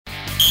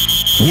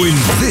When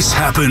this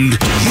happened,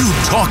 you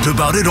talked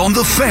about it on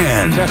The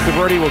Fan.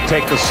 Testaverde will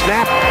take the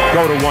snap,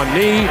 go to one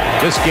knee.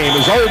 This game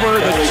is over.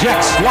 The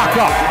Jets lock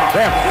up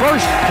their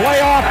first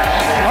playoff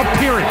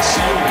appearance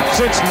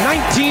since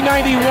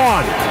 1991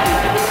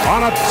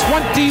 on a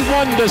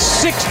 21-16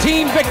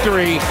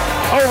 victory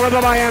over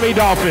the Miami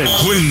Dolphins.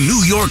 When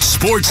New York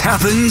sports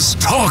happens,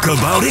 talk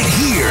about it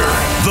here.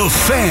 The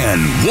Fan,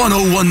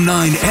 101.9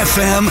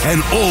 FM, and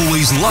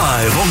always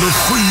live on the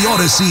free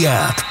Odyssey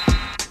app.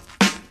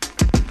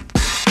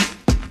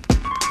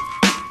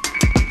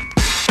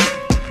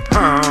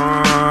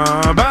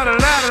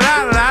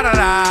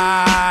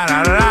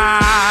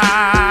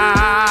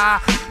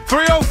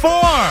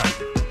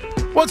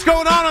 What's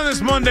going on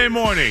this Monday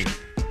morning?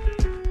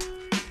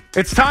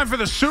 It's time for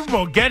the Super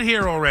Bowl. Get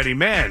here already.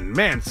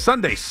 Man,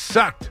 Sunday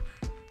sucked.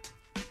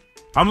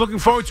 I'm looking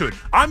forward to it.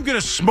 I'm going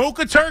to smoke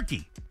a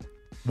turkey.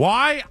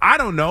 Why? I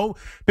don't know.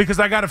 Because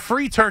I got a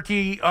free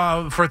turkey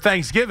for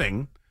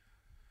Thanksgiving.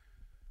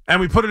 And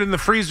we put it in the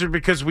freezer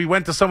because we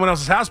went to someone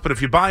else's house. But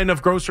if you buy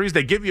enough groceries,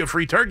 they give you a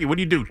free turkey. What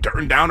do?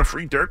 Turn down a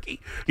free turkey?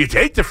 You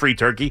take the free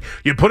turkey,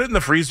 you put it in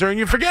the freezer, and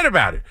you forget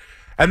about it.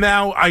 And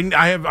now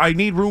I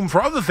need room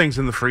for other things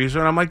in the freezer,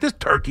 and I'm like, this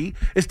turkey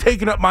is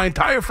taking up my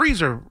entire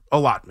freezer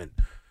allotment.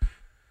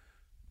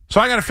 So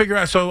I got to figure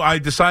out. So I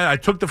decided I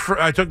took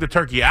the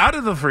turkey out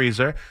of the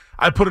freezer.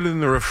 I put it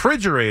in the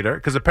refrigerator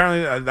because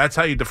apparently that's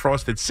how you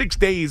defrost it. 6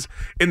 days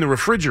in the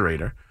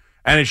refrigerator,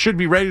 and it should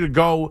be ready to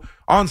go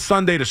on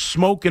Sunday to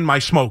smoke in my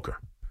smoker.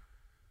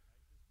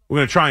 We're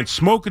going to try and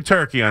smoke a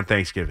turkey on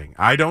Thanksgiving.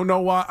 I don't know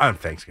why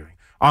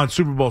on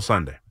Super Bowl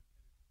Sunday.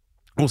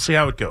 We'll see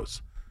how it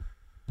goes.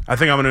 I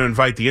think I'm going to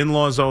invite the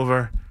in-laws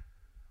over,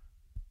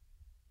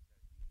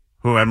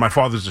 and my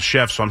father's a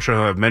chef, so I'm sure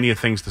he'll have many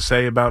things to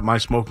say about my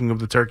smoking of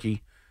the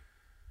turkey.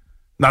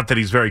 Not that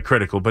he's very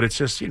critical, but it's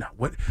just,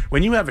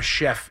 when you have a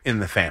chef in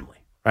the family,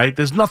 right,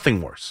 there's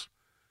nothing worse.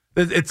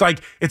 It's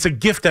like, it's a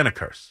gift and a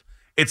curse.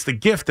 It's the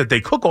gift that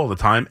they cook all the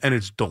time, and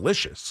it's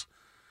delicious.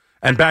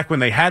 And back when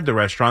they had the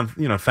restaurant,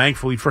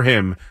 thankfully for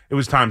him, it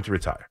was time to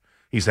retire.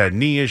 He's had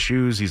knee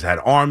issues. He's had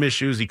arm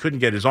issues. He couldn't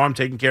get his arm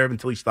taken care of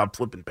until he stopped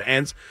flipping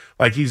pans.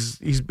 Like he's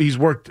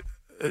worked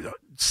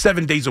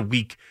 7 days a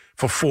week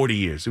for 40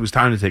 years. It was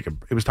time to take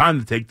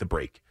the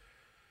break.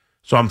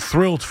 So I'm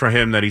thrilled for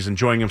him that he's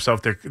enjoying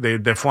himself.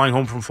 They're flying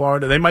home from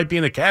Florida. They might be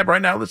in the cab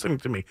right now listening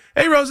to me.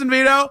 Hey, Rose and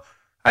Vito,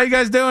 how you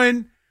guys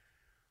doing?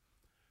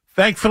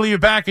 Thankfully you're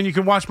back and you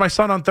can watch my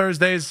son on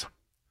Thursdays.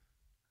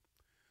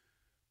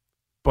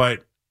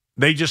 But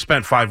they just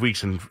spent 5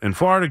 weeks in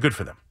Florida. Good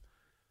for them.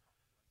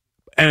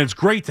 And it's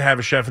great to have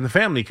a chef in the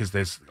family because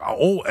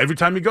every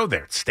time you go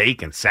there, it's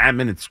steak and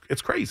salmon.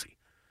 It's crazy.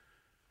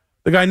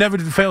 The guy never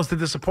fails to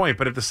disappoint,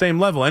 but at the same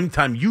level,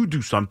 anytime you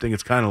do something,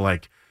 it's kind of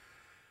like,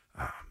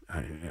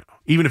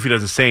 even if he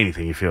doesn't say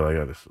anything, you feel like,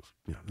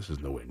 this is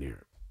nowhere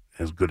near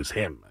as good as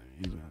him.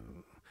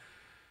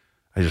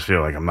 I just feel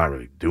like I'm not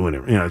really doing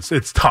it.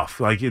 It's tough.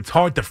 Like it's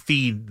hard to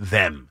feed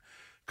them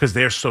because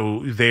they're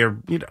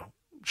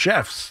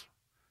chefs.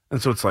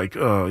 And so it's like,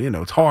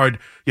 it's hard.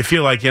 You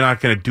feel like you're not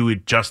going to do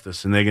it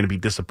justice and they're going to be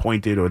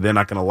disappointed or they're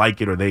not going to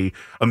like it or they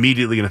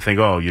immediately going to think,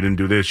 oh, you didn't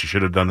do this. You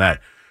should have done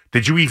that.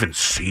 Did you even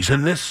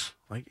season this?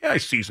 Like, yeah, I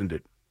seasoned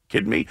it.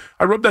 Kidding me?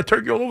 I rubbed that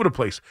turkey all over the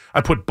place. I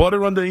put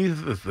butter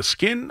underneath the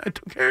skin. I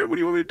took care of it. What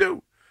do you want me to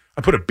do?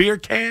 I put a beer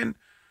can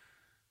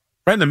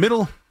right in the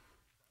middle.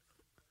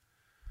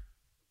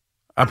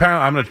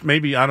 Apparently,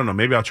 maybe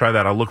I'll try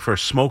that. I'll look for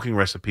smoking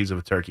recipes of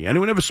a turkey.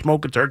 Anyone ever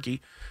smoke a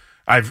turkey?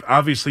 I've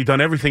obviously done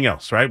everything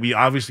else, right? We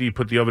obviously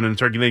put the oven in the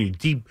turkey, then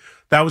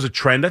that was a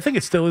trend. I think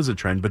it still is a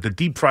trend, but the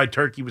deep fried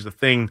turkey was a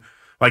thing.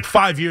 Like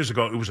 5 years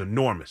ago, it was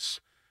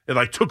enormous. It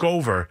like took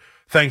over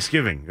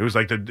Thanksgiving. It was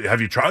like, have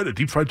you tried a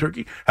deep fried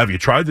turkey? Have you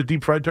tried the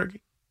deep fried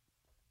turkey?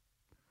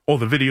 All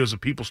the videos of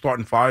people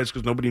starting fires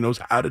because nobody knows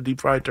how to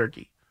deep fry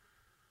turkey.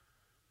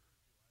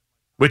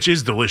 Which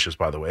is delicious,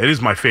 by the way. It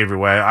is my favorite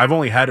way. I've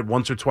only had it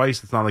once or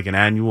twice. It's not like an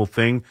annual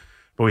thing,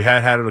 but we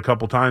had it a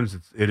couple times.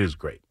 It is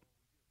great.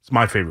 It's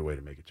my favorite way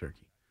to make a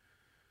turkey.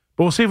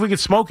 But we'll see if we can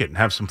smoke it and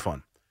have some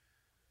fun.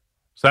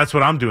 So that's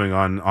what I'm doing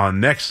on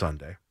next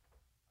Sunday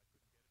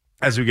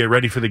as we get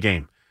ready for the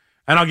game.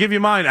 And I'll give you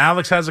mine.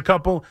 Alex has a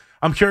couple.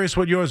 I'm curious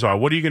what yours are.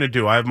 What are you going to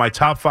do? I have my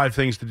top 5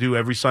 things to do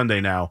every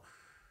Sunday now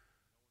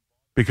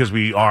because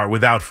we are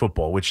without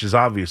football, which is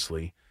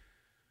obviously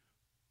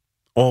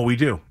all we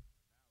do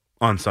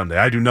on Sunday.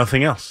 I do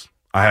nothing else.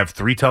 I have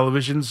 3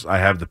 televisions. I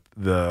have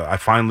I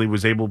finally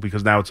was able,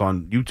 because now it's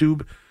on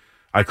YouTube.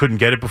 I couldn't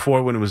get it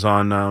before when it was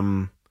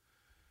on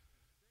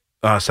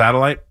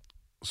satellite.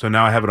 So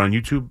now I have it on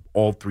YouTube.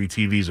 All 3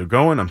 TVs are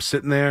going. I'm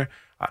sitting there.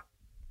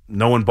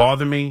 No one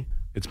bother me.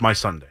 It's my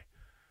Sunday.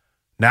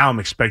 Now I'm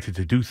expected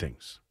to do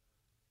things.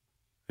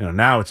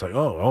 Now it's like,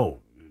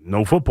 oh,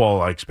 no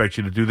football. I expect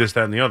you to do this,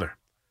 that, and the other.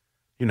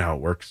 You know how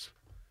it works.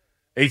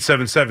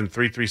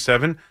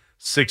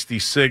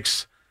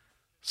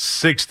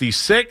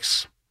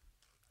 877-337-6666.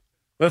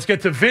 Let's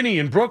get to Vinny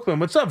in Brooklyn.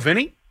 What's up,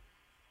 Vinny?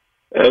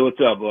 Hey, what's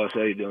up, boss?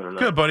 How you doing tonight?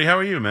 Good, buddy. How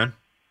are you, man?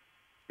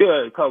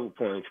 Good, a couple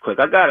points quick.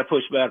 I got to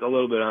push back a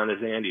little bit on this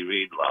Andy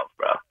Reid love,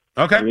 bro.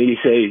 Okay. I mean, you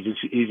say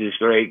he's this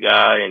great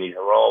guy and he's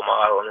a role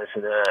model and this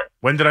and that.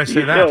 When did I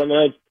say that?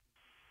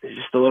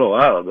 Just a little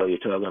while ago, you're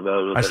talking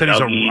about. I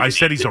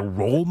said he's a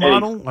role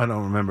model. I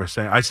don't remember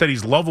saying. I said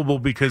he's lovable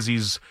because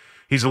he's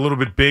a little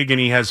bit big and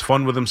he has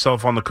fun with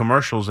himself on the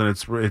commercials and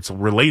it's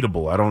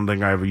relatable. I don't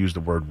think I ever used the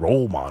word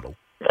role model.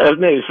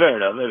 Maybe fair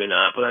enough, maybe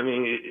not. But I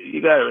mean,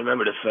 you got to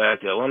remember the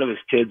fact that one of his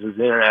kids was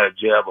in and out of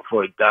jail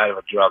before he died of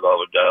a drug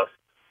overdose.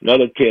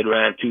 Another kid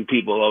ran 2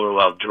 people over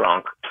while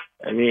drunk.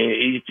 I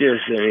mean,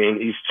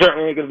 he's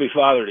certainly going to be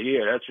father of the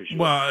year. That's for sure.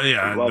 Well,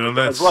 yeah,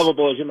 as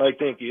lovable as you might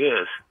think he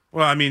is.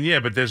 Well, I mean, yeah,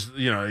 but there's,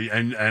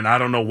 and I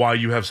don't know why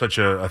you have such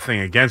a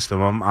thing against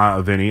him,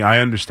 Vinny.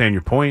 I understand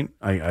your point,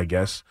 I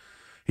guess.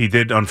 He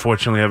did,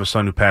 unfortunately, have a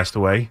son who passed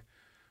away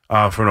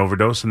for an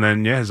overdose. And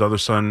then, his other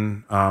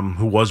son,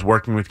 who was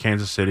working with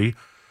Kansas City,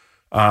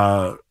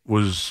 had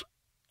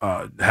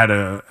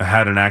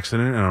an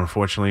accident, and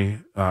unfortunately,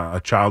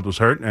 a child was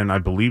hurt, and I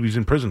believe he's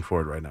in prison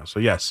for it right now. So,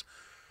 yes,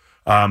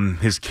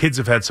 his kids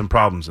have had some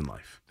problems in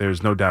life.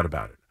 There's no doubt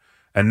about it.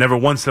 And never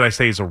once did I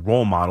say he's a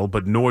role model,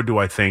 but nor do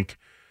I think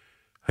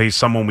he's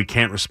someone we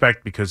can't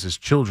respect because his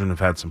children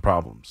have had some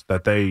problems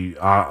that they,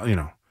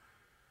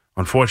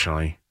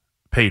 unfortunately,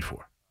 paid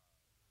for.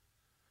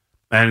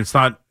 And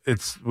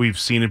we've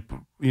seen it,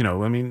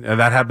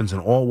 that happens in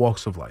all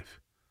walks of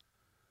life.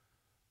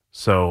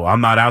 So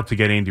I'm not out to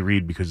get Andy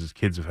Reid because his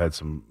kids have had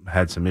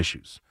some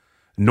issues.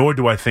 Nor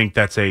do I think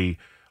that's a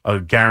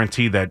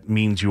guarantee that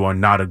means you are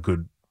not a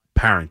good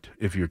parent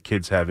if your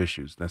kids have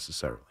issues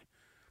necessarily.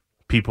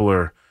 People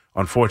are,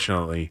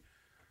 unfortunately,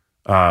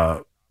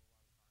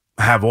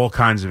 have all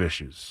kinds of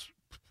issues,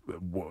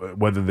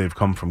 whether they've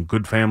come from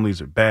good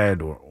families or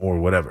bad or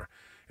whatever.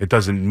 It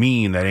doesn't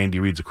mean that Andy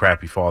Reid's a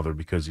crappy father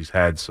because his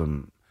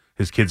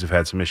kids have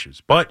had some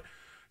issues. But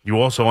you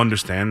also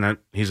understand that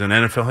he's an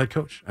NFL head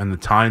coach, and the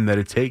time that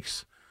it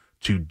takes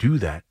to do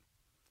that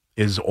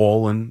is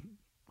all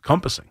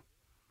encompassing.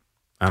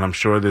 And I'm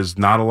sure there's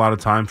not a lot of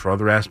time for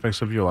other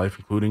aspects of your life,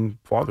 including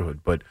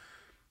fatherhood. But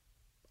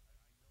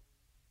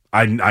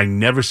I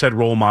never said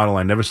role model.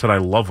 I never said I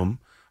love him.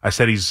 I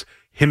said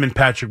him and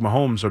Patrick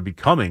Mahomes are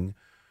becoming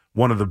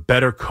one of the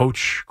better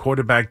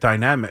coach-quarterback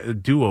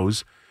dynamic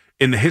duos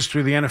in the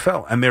history of the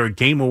NFL. And they're a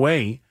game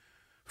away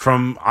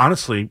from,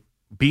 honestly,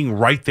 being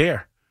right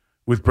there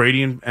with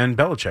Brady and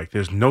Belichick.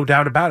 There's no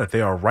doubt about it.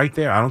 They are right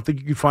there. I don't think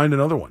you can find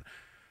another one.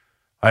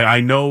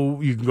 I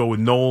know you can go with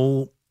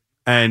Noel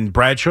and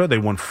Bradshaw. They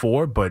won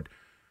 4, but,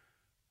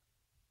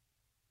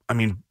 I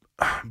mean,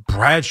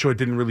 Bradshaw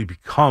didn't really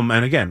become,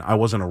 and again, I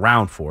wasn't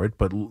around for it,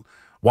 but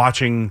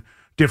watching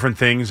different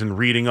things and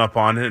reading up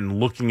on it and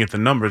looking at the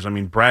numbers, I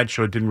mean,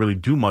 Bradshaw didn't really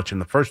do much in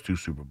the first 2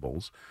 Super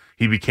Bowls.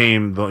 He was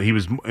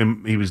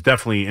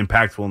definitely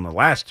impactful in the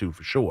last 2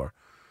 for sure.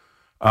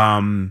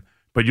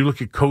 But you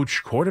look at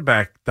coach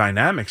quarterback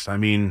dynamics, I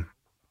mean,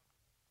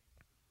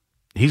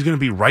 he's going to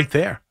be right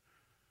there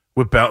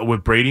with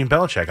Brady and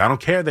Belichick. I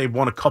don't care they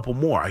won a couple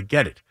more. I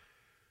get it.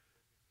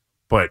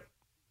 But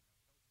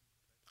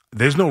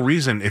there's no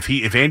reason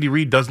if Andy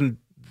Reid doesn't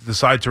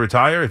decide to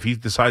retire, if he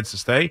decides to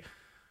stay,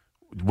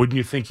 wouldn't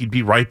you think he'd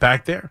be right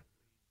back there?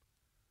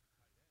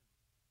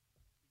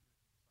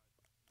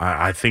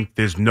 I think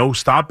there's no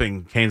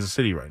stopping Kansas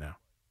City right now.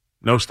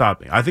 No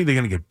stopping. I think they're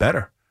going to get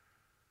better.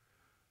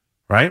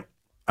 Right?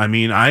 I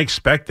mean, I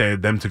expect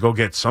them to go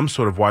get some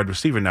sort of wide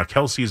receiver. Now,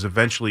 Kelsey is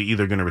eventually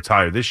either going to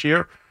retire this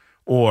year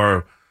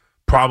or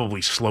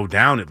probably slow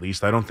down at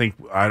least. I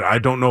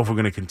don't know if we're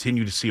going to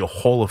continue to see a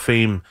Hall of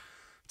Fame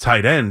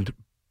tight end.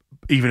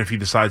 Even if he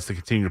decides to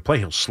continue to play,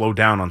 he'll slow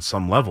down on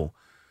some level.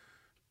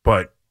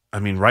 But, I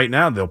mean, right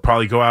now, they'll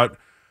probably go out.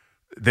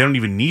 They don't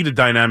even need a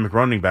dynamic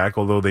running back,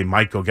 although they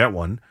might go get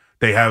one.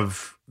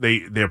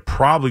 They're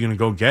probably going to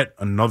go get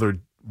another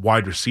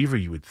wide receiver,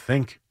 you would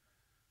think.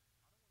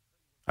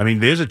 I mean,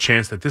 there's a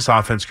chance that this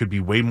offense could be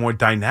way more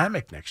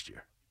dynamic next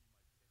year.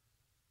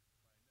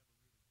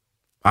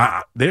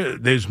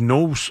 There's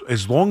no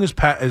as long as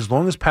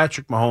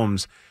Patrick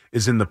Mahomes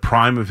is in the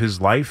prime of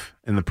his life,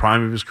 in the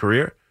prime of his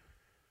career,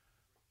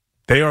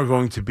 they are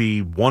going to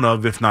be one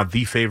of, if not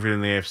the favorite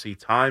in the AFC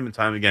time and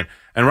time again.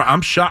 And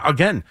I'm shocked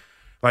again.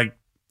 Like,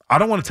 I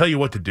don't want to tell you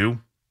what to do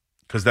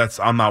because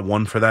I'm not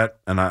one for that.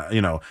 And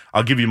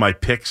I'll give you my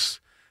picks,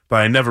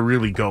 but I never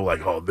really go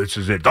like, oh, this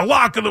is it, the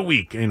lock of the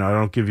week. I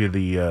don't give you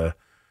the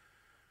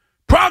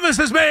promise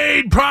is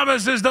made,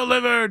 promise is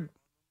delivered.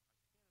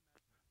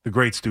 The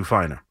great Stu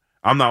Feiner.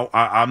 I'm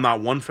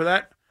not one for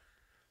that.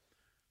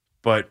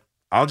 But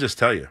I'll just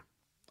tell you,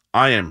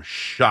 I am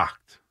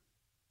shocked.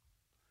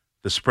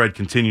 The spread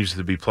continues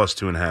to be plus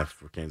 2.5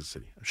 for Kansas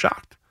City. I'm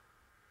shocked.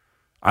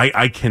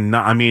 I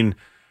cannot. I mean,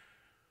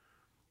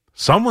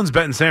 someone's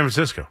betting San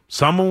Francisco.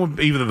 Someone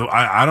would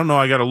I don't know.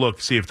 I got to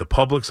look see if the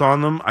public's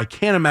on them. I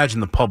can't imagine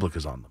the public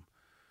is on them.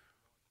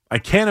 I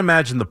can't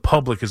imagine the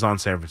public is on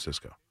San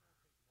Francisco.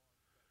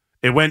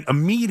 It went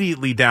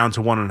immediately down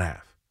to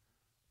 1.5.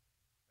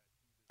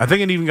 I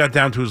think it even got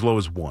down to as low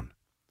as 1.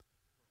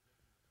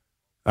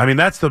 I mean,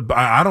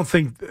 I don't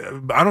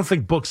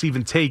think books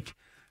even take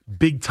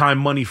big time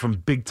money from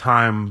big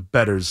time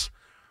bettors,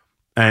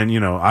 and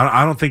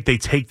I don't think they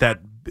take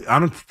that. I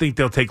don't think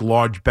they'll take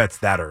large bets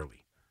that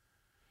early.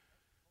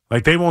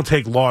 Like they won't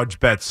take large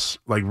bets,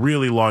 like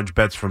really large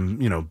bets from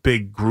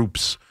big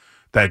groups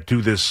that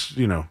do this,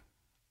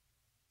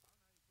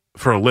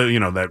 for a living,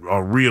 that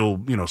are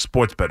real,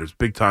 sports bettors,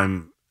 big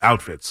time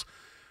outfits.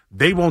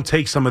 They won't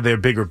take some of their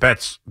bigger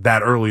bets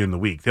that early in the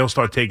week. They'll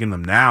start taking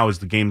them now as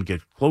the game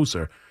gets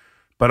closer.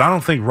 But I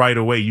don't think right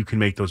away you can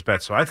make those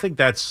bets. So I think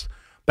that's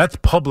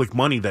public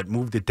money that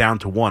moved it down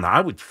to 1.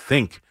 I would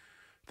think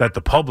that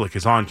the public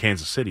is on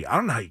Kansas City. I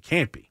don't know how you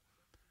can't be.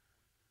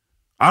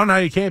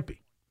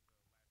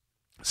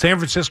 San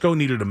Francisco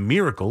needed a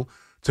miracle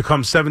to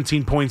come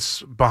 17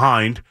 points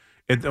behind.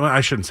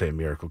 I shouldn't say a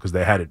miracle because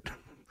they had it.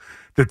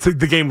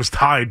 The game was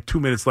tied 2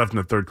 minutes left in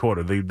the third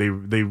quarter.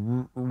 They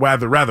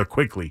rather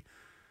quickly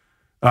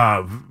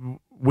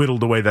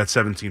whittled away that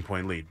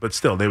 17-point lead. But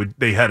still,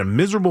 they had a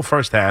miserable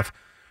first half.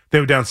 They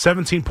were down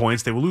 17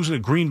 points. They were losing to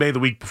Green Bay the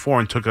week before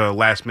and took a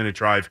last-minute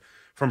drive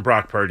from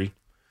Brock Purdy,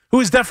 who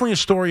is definitely a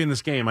story in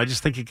this game. I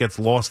just think it gets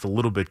lost a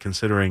little bit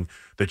considering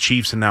the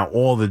Chiefs and now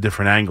all the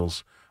different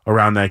angles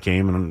around that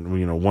game.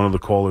 And, one of the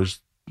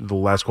callers, the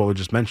last caller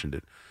just mentioned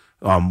it.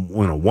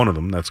 One of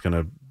them that's going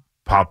to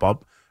pop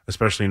up,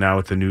 especially now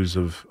with the news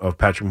of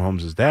Patrick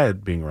Mahomes'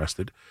 dad being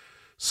arrested.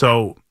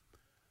 So,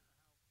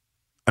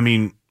 I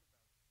mean,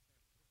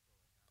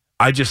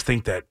 I just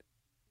think that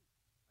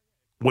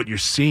what you're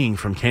seeing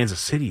from Kansas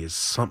City is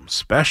something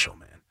special,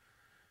 man.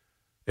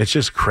 It's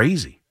just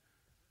crazy.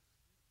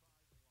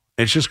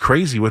 It's just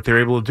crazy what they're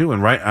able to do.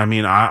 And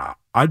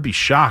I'd be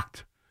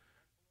shocked.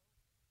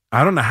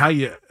 I don't know how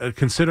you,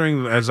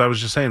 considering, as I was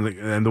just saying,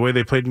 and the way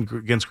they played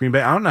against Green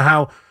Bay, I don't know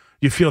how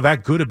you feel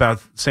that good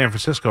about San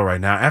Francisco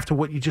right now after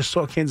what you just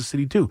saw Kansas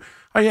City do.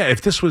 Oh, yeah,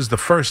 if this was the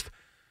first,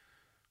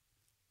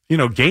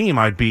 game,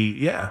 I'd be,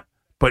 yeah.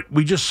 But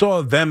we just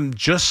saw them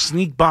just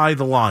sneak by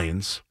the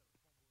Lions.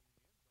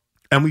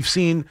 And we've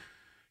seen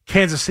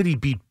Kansas City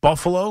beat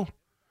Buffalo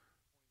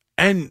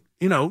and,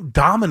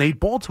 dominate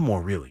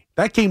Baltimore, really.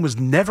 That game was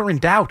never in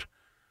doubt.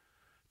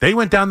 They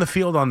went down the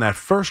field on that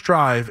first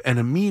drive and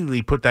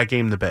immediately put that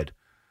game to bed.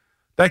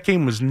 That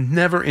game was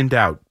never in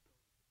doubt.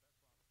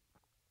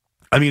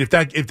 I mean, if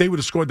they would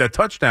have scored that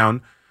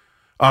touchdown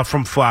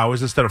from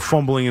Flowers instead of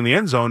fumbling in the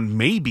end zone,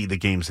 maybe the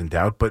game's in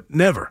doubt, but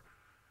never.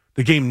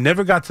 The game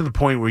never got to the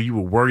point where you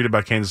were worried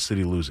about Kansas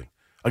City losing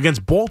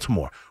against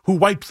Baltimore, who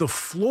wiped the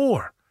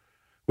floor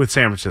with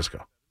San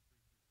Francisco.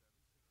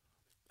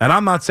 And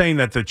I'm not saying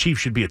that the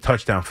Chiefs should be a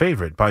touchdown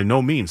favorite. By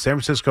no means. San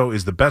Francisco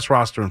is the best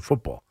roster in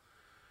football.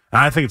 And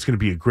I think it's going to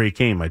be a great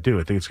game. I do.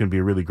 I think it's going to be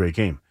a really great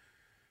game.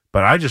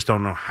 But I just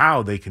don't know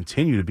how they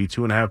continue to be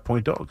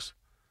 2.5-point dogs.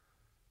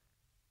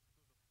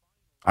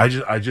 I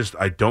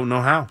don't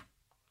know how.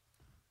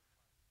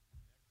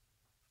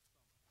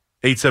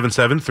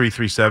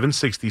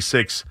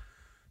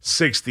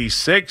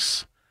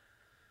 877-337-6666.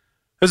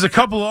 There's a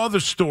couple of other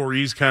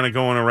stories kind of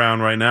going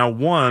around right now.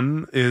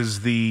 One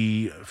is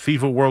the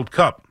FIFA World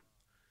Cup.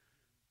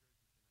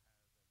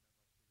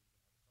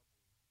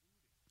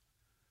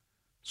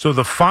 So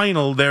the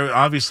final, there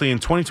obviously in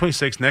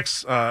 2025,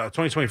 next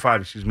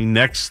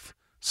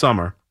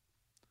summer,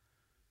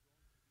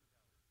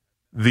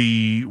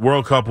 the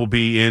World Cup will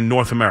be in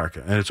North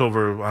America. And it's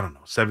over,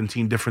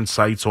 17 different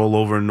sites all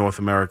over in North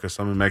America,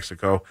 some in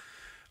Mexico.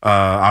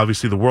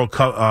 Obviously, the World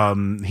Cup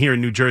here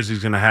in New Jersey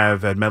is going to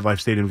have, at MetLife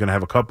Stadium, going to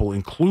have a couple,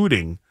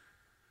 including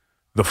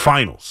the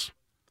finals.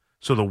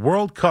 So the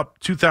World Cup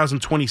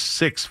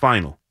 2026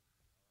 final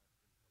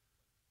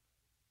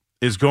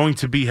is going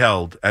to be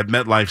held at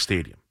MetLife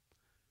Stadium.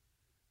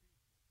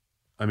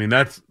 I mean,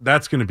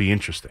 that's going to be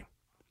interesting.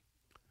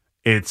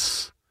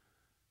 It's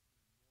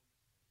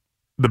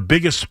the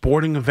biggest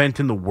sporting event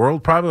in the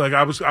world, probably. Like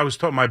I was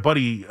told, my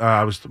buddy's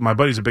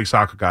a big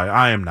soccer guy.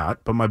 I am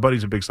not, but my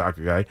buddy's a big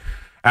soccer guy.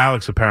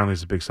 Alex apparently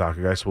is a big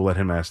soccer guy, so we'll let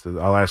him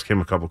I'll ask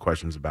him a couple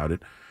questions about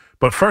it.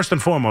 But first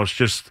and foremost,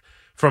 just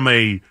from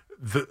the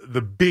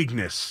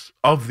bigness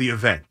of the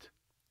event,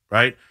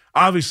 right?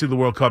 Obviously, the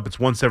World Cup, it's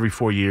once every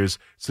 4 years.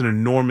 It's an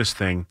enormous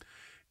thing.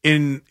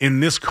 In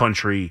this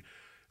country,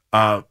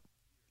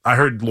 I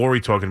heard Lori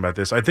talking about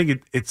this. I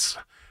think it's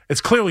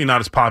clearly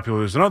not as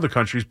popular as in other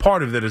countries.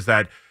 Part of it is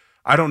that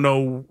I don't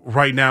know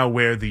right now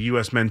where the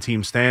U.S. men's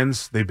team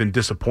stands. They've been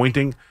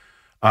disappointing.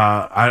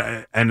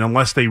 And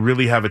unless they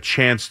really have a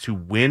chance to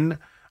win,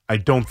 I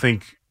don't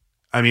think,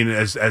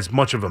 as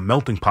much of a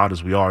melting pot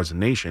as we are as a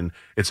nation,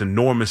 it's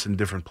enormous in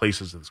different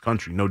places of this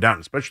country, no doubt,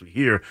 especially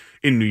here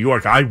in New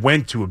York. I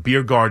went to a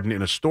beer garden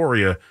in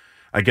Astoria,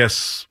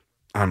 6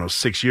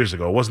 years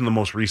ago. It wasn't the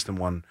most recent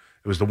one.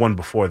 It was the one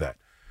before that,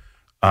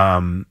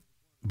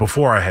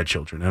 before I had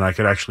children and I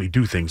could actually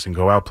do things and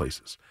go out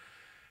places.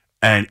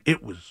 And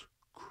it was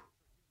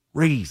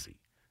crazy.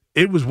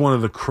 It was one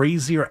of the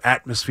crazier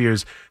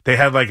atmospheres. They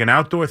had like an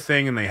outdoor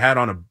thing and they had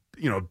on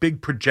a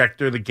big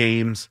projector the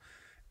games,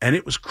 and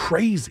it was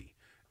crazy.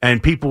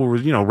 And people were,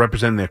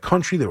 representing their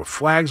country. There were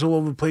flags all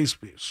over the place.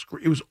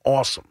 It was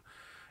awesome.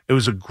 It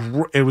was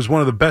it was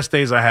one of the best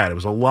days I had. It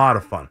was a lot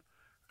of fun.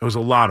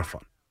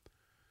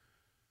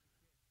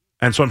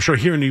 And so I'm sure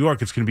here in New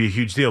York it's going to be a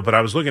huge deal. But I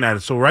was looking at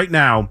it. So right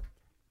now,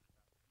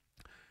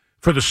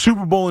 for the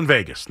Super Bowl in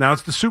Vegas, now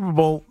it's the Super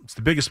Bowl. It's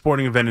the biggest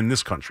sporting event in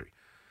this country.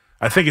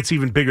 I think it's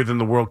even bigger than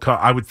the World Cup.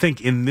 I would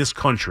think in this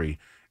country,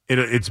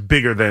 it's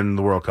bigger than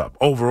the World Cup.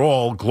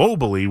 Overall,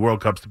 globally, World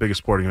Cup's the biggest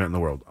sporting event in the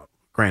world.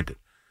 Granted.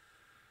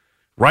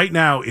 Right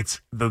now,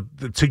 it's the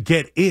to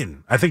get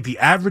in. I think the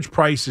average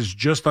price is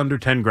just under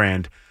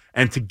 $10,000,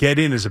 and to get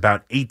in is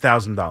about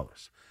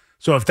 $8,000.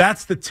 So if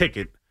that's the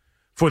ticket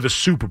for the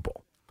Super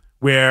Bowl,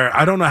 where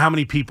I don't know how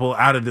many people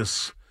out of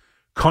this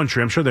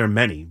country, I'm sure there are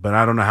many, but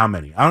I don't know how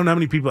many. I don't know how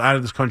many people out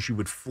of this country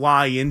would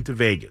fly into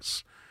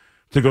Vegas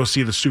to go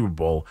see the Super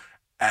Bowl,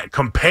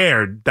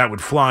 compared that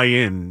would fly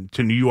in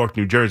to New York,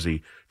 New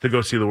Jersey to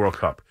go see the World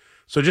Cup.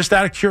 So just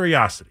out of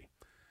curiosity,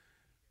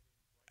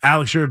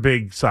 Alex, you're a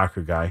big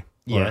soccer guy.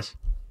 Yes.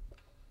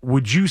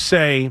 Would you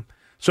say,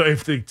 so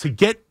if to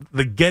get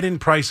the get-in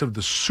price of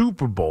the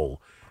Super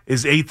Bowl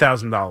is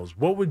 $8,000,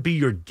 what would be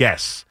your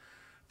guess?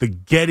 The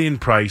get-in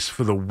price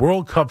for the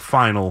World Cup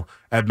final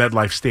at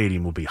MetLife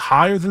Stadium will be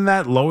higher than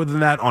that, lower than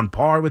that, on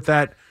par with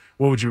that?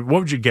 What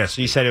would you guess?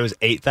 So you said it was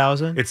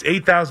 8,000? It's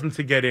 8,000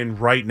 to get in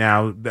right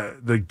now.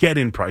 The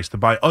get-in price to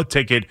buy a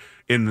ticket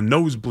in the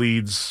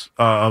nosebleeds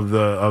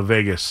of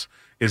Vegas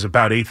is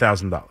about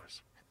 $8,000.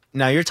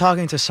 Now you're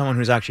talking to someone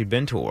who's actually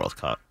been to a World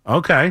Cup.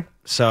 Okay.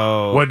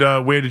 So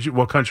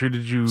what country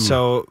did you?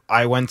 So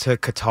I went to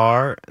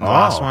Qatar, the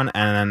last one,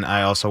 and then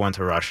I also went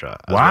to Russia.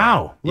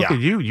 Wow. Well. Look at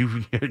you.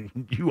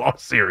 You are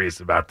serious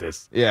about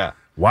this. Yeah.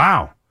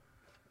 Wow.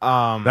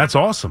 That's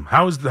awesome.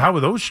 How were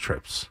those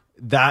trips?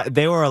 That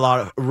they were a lot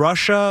of.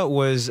 Russia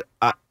was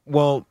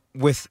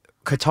with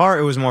Qatar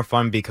it was more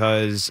fun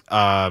because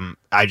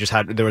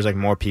there was like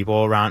more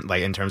people around,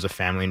 like in terms of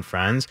family and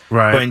friends.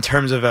 Right. But in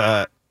terms of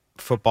a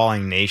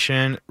footballing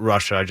nation,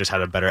 Russia just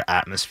had a better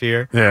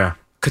atmosphere. Yeah.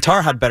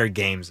 Qatar had better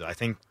games though. I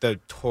think the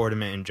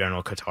tournament in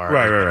general, Qatar.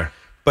 Right.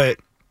 But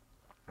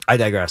I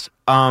digress.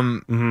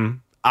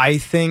 I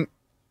think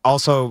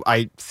also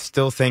I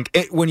still think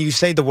when you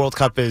say the World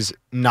Cup is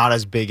not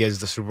as big as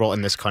the Super Bowl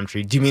in this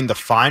country, do you mean the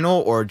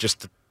final or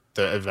just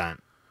the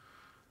event?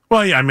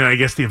 Well, yeah, I mean, I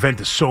guess the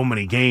event is so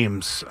many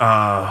games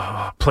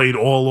played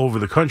all over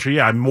the country.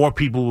 Yeah, more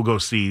people will go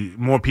see.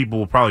 More people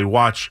will probably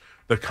watch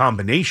the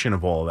combination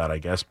of all of that, I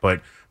guess.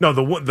 But no,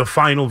 the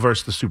final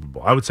versus the Super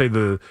Bowl. I would say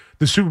the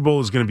Super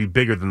Bowl is going to be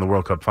bigger than the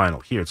World Cup final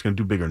here. It's going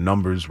to do bigger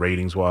numbers,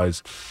 ratings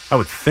wise. I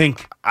would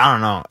think. I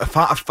don't know.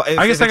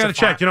 I guess I got to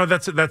check. You know,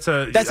 that's an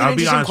I'll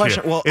interesting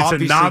question. Well, it's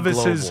obviously a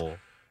novice's.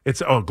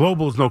 Global.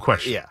 Global is no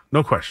question. Yeah,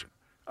 no question.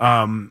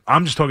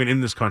 I'm just talking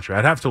in this country.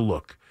 I'd have to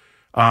look.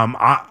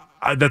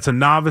 That's a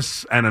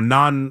novice and a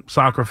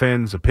non-soccer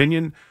fan's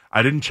opinion.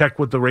 I didn't check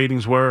what the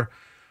ratings were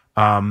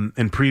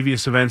in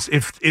previous events.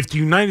 If the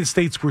United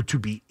States were to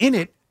be in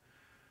it,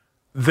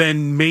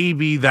 then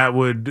maybe that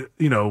would,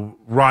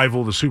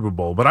 rival the Super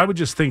Bowl. But I would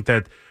just think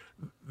that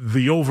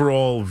the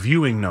overall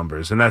viewing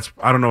numbers, and that's,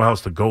 I don't know how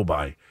else to go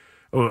by,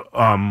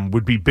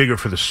 would be bigger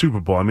for the Super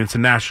Bowl. I mean, it's a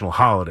national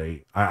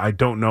holiday. I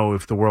don't know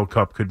if the World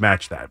Cup could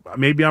match that.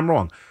 Maybe I'm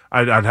wrong.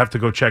 I'd have to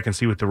go check and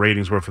see what the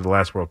ratings were for the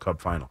last World Cup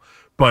final.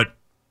 But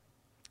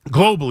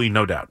globally,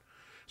 no doubt.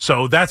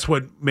 So that's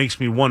what makes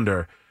me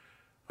wonder,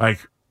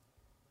 like,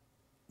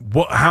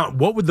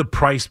 what would the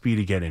price be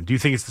to get in? Do you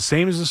think it's the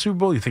same as the Super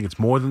Bowl? Do you think it's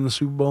more than the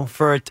Super Bowl?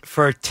 For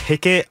a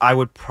ticket, I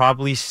would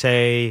probably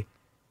say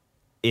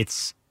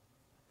it's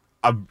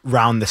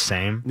around the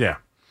same. Yeah.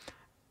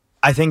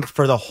 I think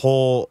for the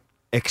whole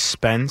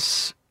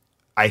expense,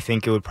 I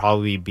think it would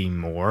probably be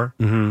more.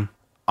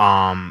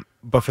 Mm-hmm.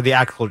 But for the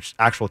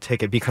actual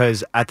ticket,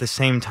 because at the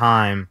same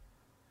time,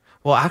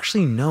 well,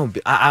 actually, no.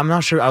 I'm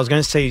not sure. I was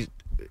going to say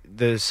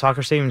the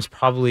soccer stadium is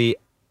probably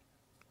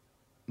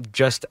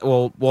just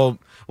well.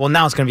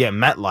 Now it's going to be at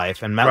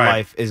MetLife, and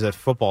MetLife is a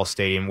football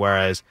stadium,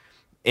 whereas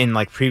in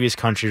like previous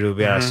countries it would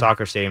be at a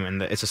soccer stadium,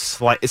 and it's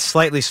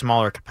slightly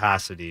smaller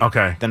capacity.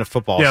 Than a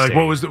football. Yeah, stadium.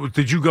 like what was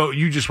did you go?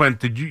 You just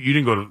went? You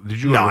didn't go to?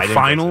 Did you go to the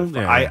final?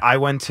 I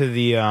went to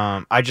the.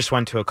 I just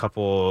went to a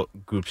couple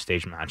group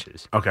stage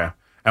matches. Okay,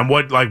 and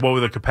what were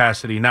the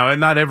capacity? Now, and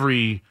not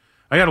every.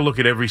 I got to look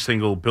at every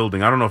single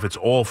building. I don't know if it's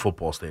all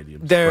football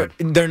stadiums.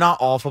 They're not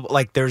all football.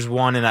 Like there's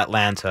one in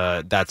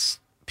Atlanta that's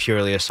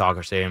purely a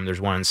soccer stadium.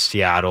 There's one in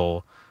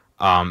Seattle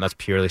that's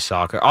purely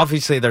soccer.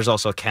 Obviously, there's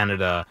also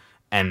Canada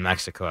and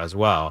Mexico as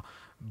well.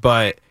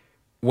 But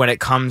when it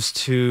comes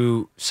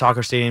to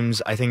soccer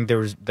stadiums, I think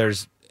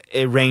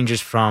it ranges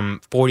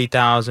from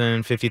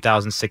 40,000,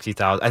 50,000,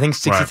 60,000. I think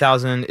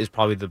 60,000 is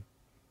probably the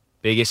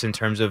biggest in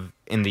terms of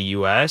in the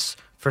U.S.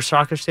 for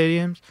soccer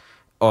stadiums.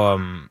 I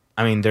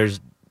mean, there's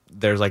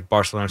like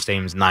Barcelona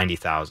Stadium's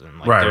 90,000.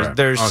 Like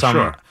there's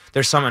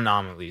some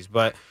anomalies,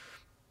 but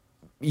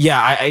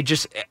yeah, I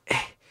just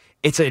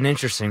it's an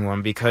interesting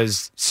one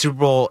because Super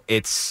Bowl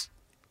it's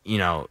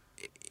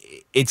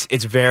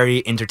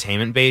very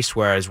entertainment based,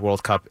 whereas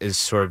World Cup is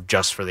sort of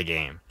just for the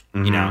game,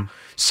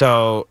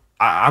 So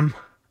I'm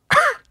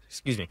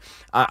excuse me.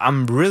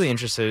 I'm really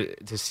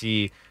interested to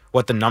see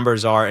what the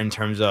numbers are in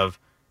terms of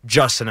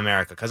just in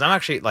America, because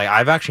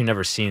I've actually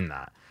never seen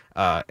that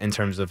in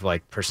terms of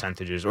like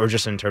percentages or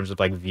just in terms of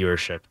like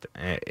viewership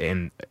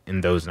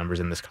in those numbers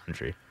in this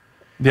country.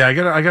 Yeah,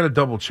 I gotta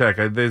double check.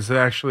 I just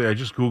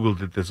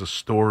Googled it. There's a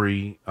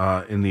story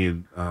in the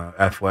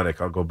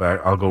Athletic. I'll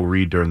go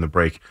read during the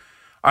break.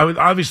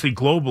 Obviously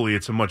globally,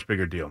 it's a much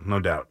bigger deal, no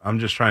doubt. I'm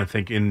just trying to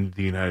think in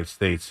the United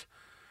States.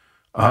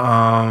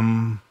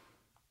 I'll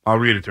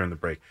read it during the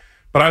break,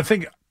 but I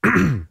think,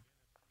 and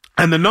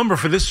the number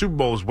for this Super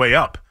Bowl is way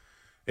up.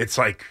 It's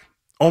like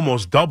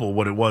almost double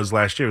what it was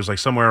last year. It was like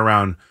somewhere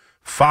around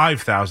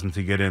 5,000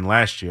 to get in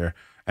last year,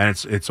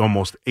 and it's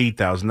almost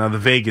 8,000. Now the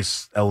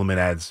Vegas element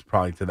adds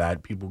probably to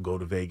that. People go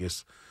to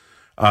Vegas.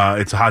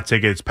 It's a hot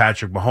ticket. It's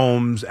Patrick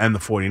Mahomes and the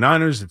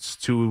 49ers. It's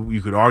two,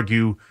 you could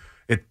argue,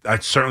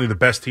 it's certainly the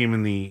best team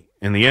in the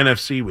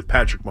NFC with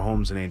Patrick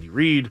Mahomes and Andy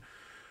Reid.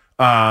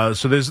 So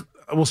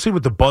we'll see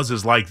what the buzz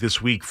is like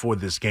this week for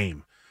this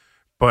game.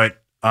 But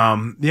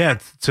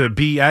to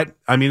be at,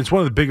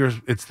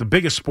 it's the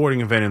biggest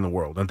sporting event in the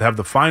world, and to have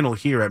the final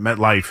here at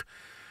MetLife.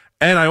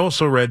 And I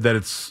also read that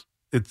it's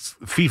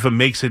FIFA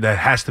makes it that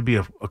has to be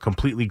a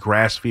completely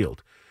grass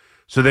field,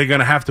 so they're going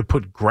to have to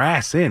put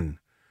grass in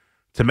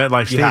to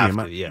MetLife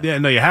Stadium.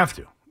 You have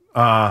to.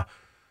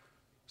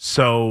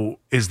 So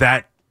is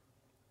that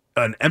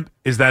an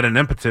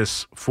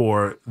impetus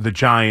for the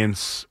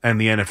Giants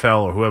and the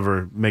NFL or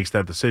whoever makes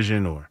that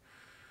decision, or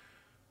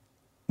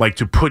like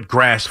to put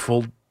grass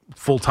full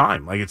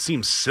time? Like, it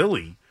seems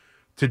silly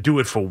to do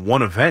it for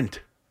one event.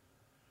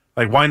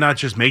 Like, why not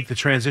just make the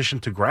transition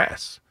to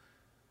grass?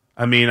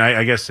 I mean,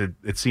 I guess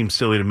it seems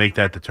silly to make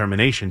that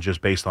determination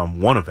just based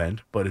on one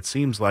event, but it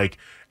seems like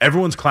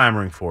everyone's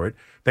clamoring for it.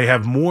 They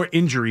have more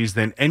injuries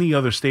than any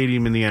other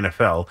stadium in the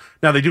NFL.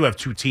 Now, they do have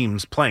two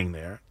teams playing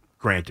there,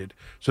 granted,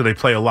 so they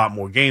play a lot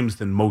more games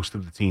than most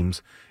of the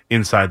teams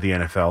inside the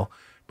NFL.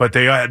 But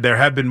there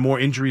have been more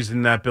injuries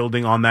in that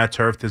building, on that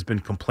turf. There's been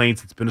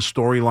complaints. It's been a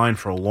storyline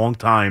for a long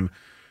time.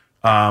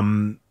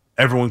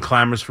 Everyone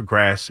clamors for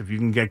grass. If you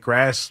can get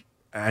grass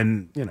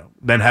and,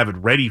 then have it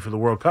ready for the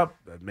World Cup,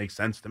 that makes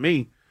sense to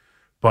me.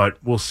 But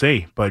we'll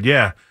see. But,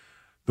 yeah,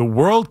 the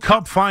World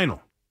Cup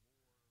final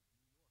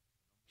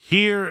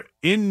here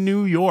in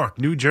New York,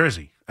 New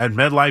Jersey, at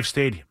MetLife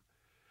Stadium,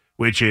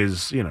 which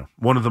is,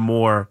 one of the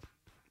more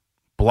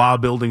blah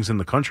buildings in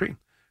the country,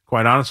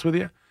 quite honest with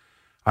you.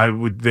 I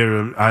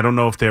don't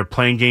know if they're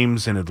playing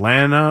games in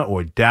Atlanta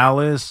or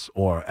Dallas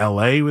or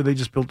L.A. where they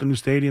just built a new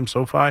stadium,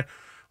 SoFi.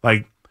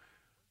 Like,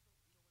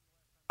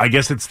 I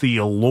guess it's the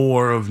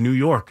allure of New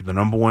York, the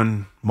number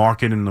one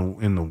market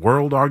in the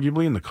world,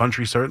 arguably, in the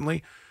country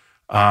certainly.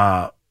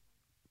 To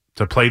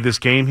play this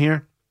game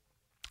here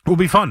will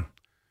be fun,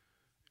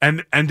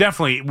 and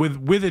definitely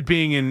with it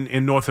being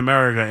in North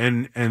America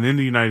and in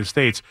the United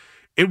States,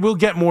 it will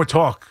get more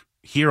talk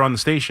here on the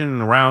station and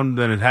around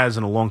than it has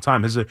in a long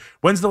time. Do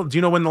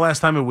you know when the last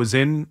time it was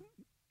in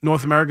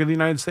North America, the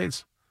United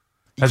States?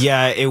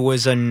 It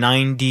was a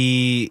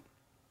 90.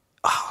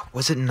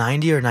 Was it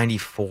 90 or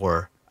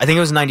 94? I think it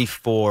was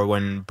 94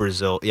 when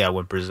Brazil. Yeah,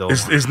 when Brazil.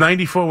 Is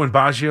 94 when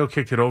Baggio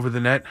kicked it over the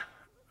net?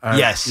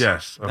 Yes.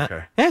 Yes.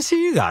 Okay.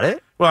 See, you got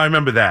it. Well, I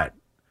remember that.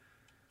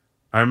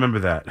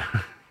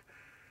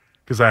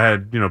 Because I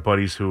had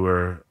buddies who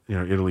were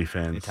Italy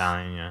fans.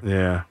 Italian, yeah.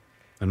 Yeah.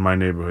 In my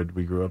neighborhood,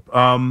 we grew up.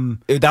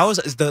 That was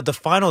the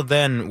final.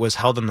 Then was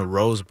held in the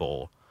Rose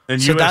Bowl. In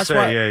USA, that's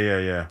why,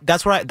 yeah.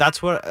 That's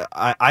what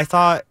I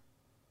thought.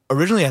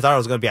 Originally, I thought it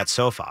was going to be at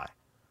SoFi.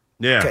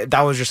 Yeah,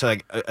 that was just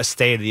like a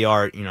state of the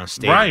art,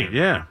 stadium. Right?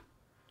 Yeah.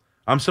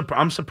 I'm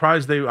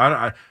surprised they.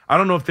 I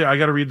don't know if they. I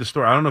got to read the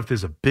story. I don't know if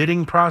there's a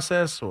bidding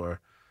process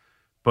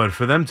but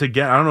for them to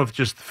get, I don't know if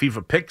just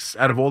FIFA picks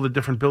out of all the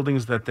different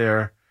buildings that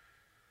they're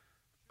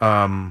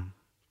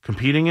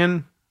competing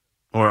in.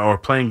 Or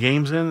playing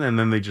games in, and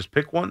then they just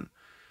pick one.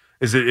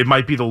 It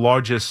might be the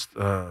largest.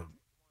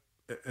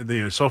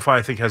 SoFi,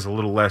 I think, has a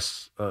little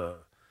less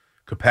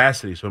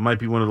capacity, so it might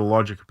be one of the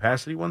larger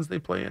capacity ones they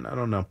play in. I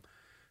don't know,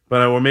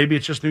 but or maybe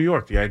it's just New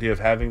York. The idea of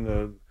having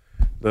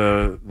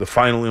the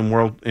final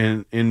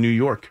in New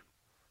York.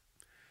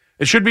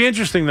 It should be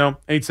interesting though.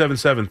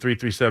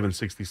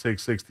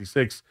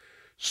 877-337-6666.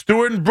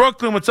 Stuart in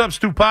Brooklyn, what's up,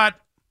 Stu Pot?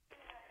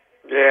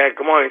 Yeah,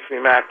 good morning,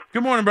 Steve Mac.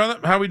 Good morning, brother.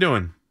 How we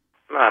doing?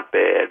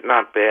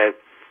 Not bad.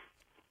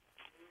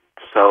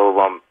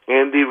 So,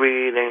 Andy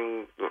Reid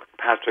and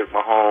Patrick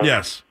Mahomes.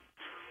 Yes.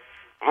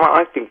 Well,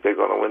 I think they're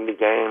going to win the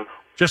game.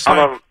 Just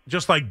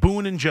like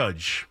Boone and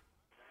Judge.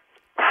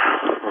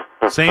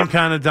 Same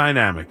kind of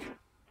dynamic.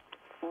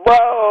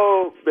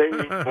 Well, they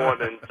need more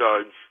than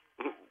Judge.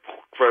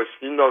 First,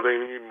 they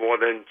need more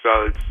than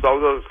Judge.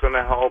 Soto's going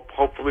to help.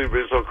 Hopefully,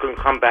 Rizzo can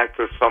come back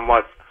to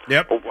somewhat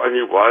of what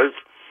he was.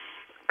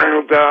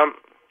 And,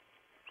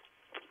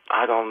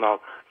 I don't know.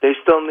 They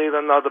still need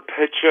another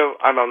pitcher.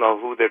 I don't know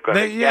who they're going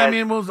to get. Yeah,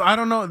 I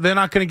don't know. They're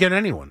not going to get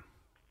anyone.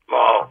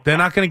 Oh. They're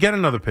not going to get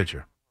another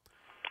pitcher.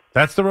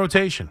 That's the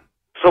rotation.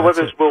 So what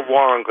is Will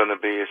Warren going to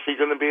be? Is he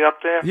going to be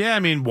up there? Yeah, I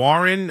mean,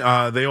 Warren,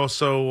 they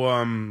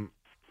also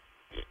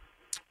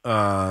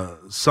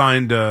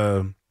signed, what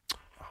the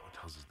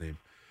hell's his name?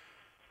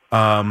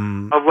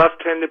 A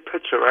left-handed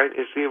pitcher, right?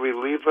 Is he a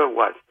reliever?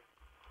 What?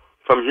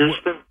 From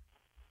Houston?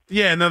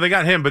 Yeah, no, they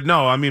got him, but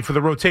no, I mean, for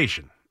the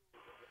rotation.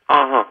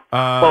 Uh-huh.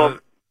 Well,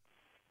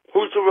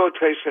 who's the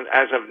rotation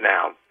as of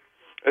now?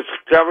 It's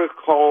Derek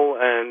Cole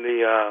and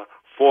the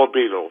four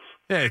Beatles.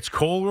 Yeah, it's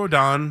Cole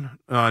Rodon,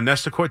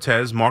 Nestor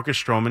Cortez, Marcus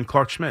Stroman,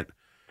 Clark Schmidt.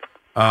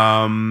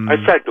 I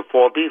said the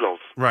four Beatles.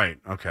 Right.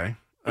 Okay.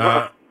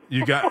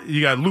 You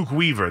got Luke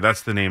Weaver.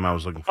 That's the name I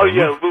was looking for. Oh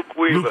yeah, Luke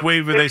Weaver. Luke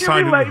Weaver. They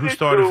signed him. Who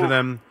started for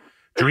them?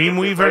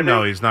 Dreamweaver?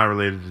 No, he's not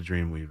related to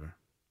Dreamweaver.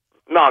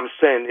 No, I'm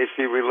saying, is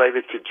he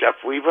related to Jeff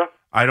Weaver?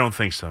 I don't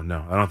think so.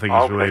 No, I don't think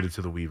he's related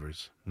to the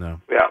Weavers. No.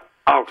 Yeah.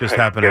 Okay. Just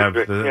happen to have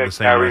the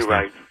same last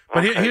name.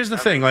 But okay. Here's the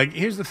thing. Like,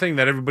 here's the thing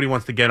that everybody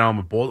wants to get on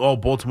with.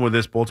 Baltimore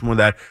this, Baltimore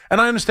that, and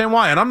I understand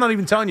why. And I'm not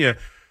even telling you.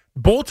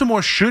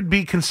 Baltimore should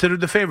be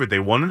considered the favorite. They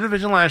won the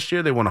division last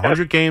year. They won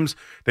 100 games.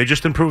 They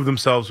just improved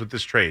themselves with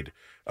this trade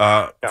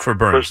for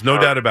Burns. No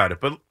doubt about it.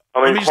 But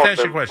let me just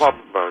ask you a question.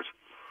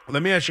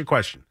 Let me ask you a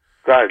question.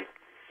 Go ahead.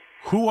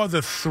 Who are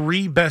the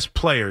three best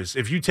players?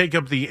 If you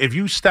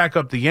stack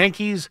up the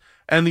Yankees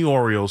and the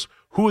Orioles,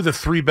 who are the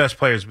three best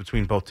players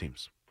between both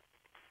teams?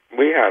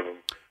 We have them.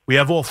 We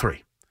have all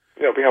three.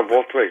 Yeah, we have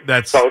all three.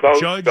 That's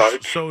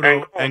Judge,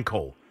 Soto, and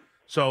Cole.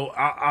 So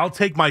I'll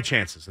take my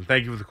chances. And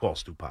thank you for the call,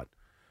 Stupot.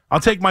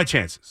 I'll take my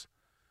chances.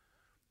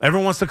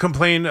 Everyone wants to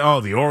complain,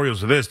 the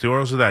Orioles are this, the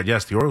Orioles are that.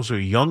 Yes, the Orioles are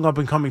a young,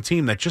 up-and-coming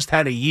team that just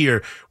had a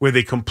year where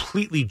they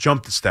completely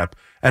jumped a step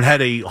and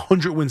had a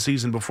 100-win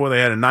season before they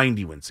had a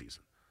 90-win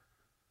season.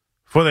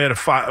 Before they had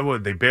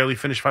they barely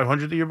finished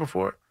 500 the year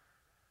before?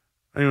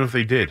 I don't even know if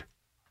they did.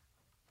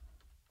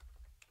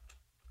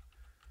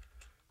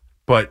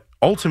 But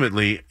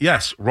ultimately,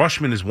 yes,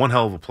 Rushman is one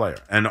hell of a player.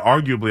 And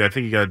arguably, I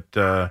think he got,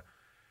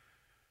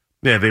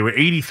 they were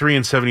 83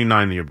 and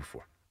 79 the year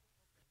before.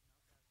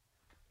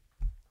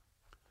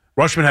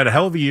 Rushman had a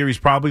hell of a year. He's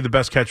probably the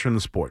best catcher in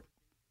the sport.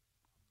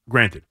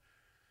 Granted.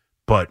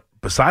 But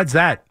besides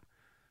that,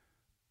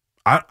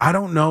 I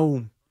don't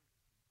know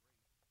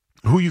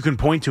who you can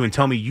point to and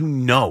tell me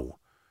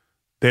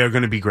they are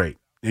going to be great.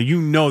 They're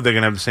going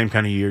to have the same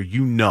kind of year.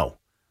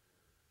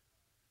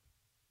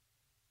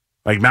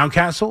 Like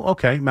Mountcastle,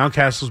 okay.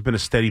 Mountcastle's been a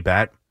steady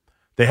bat.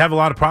 They have a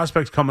lot of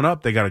prospects coming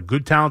up. They got a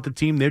good, talented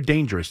team. They're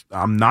dangerous.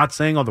 I'm not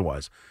saying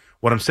otherwise.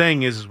 What I'm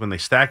saying is when they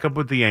stack up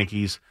with the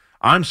Yankees,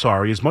 I'm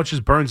sorry, as much as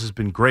Burns has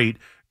been great,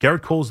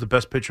 Garrett Cole's the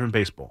best pitcher in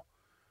baseball.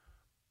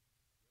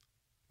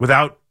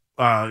 Without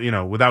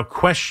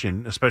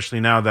question, especially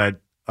now that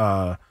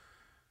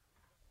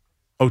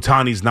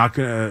Ohtani's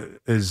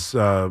is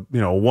a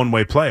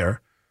one-way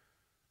player.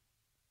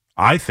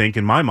 I think,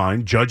 in my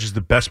mind, Judge is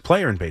the best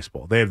player in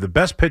baseball. They have the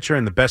best pitcher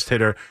and the best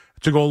hitter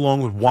to go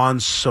along with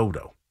Juan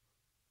Soto.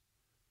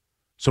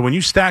 So when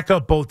you stack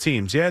up both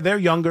teams, yeah, they're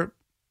younger.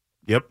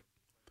 Yep.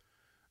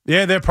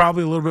 Yeah, they're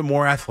probably a little bit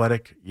more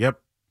athletic.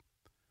 Yep.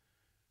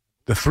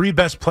 The three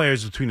best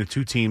players between the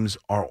two teams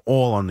are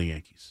all on the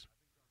Yankees.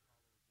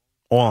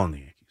 All on the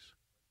Yankees.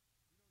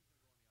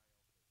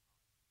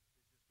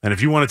 And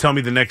if you want to tell me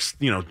the next,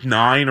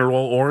 9 are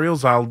all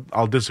Orioles,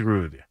 I'll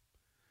disagree with you.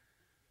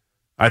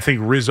 I think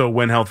Rizzo,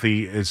 when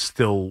healthy, is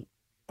still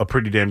a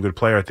pretty damn good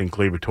player. I think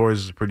Gleyber Torres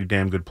is a pretty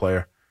damn good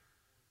player.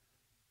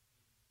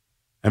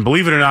 And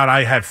believe it or not,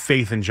 I have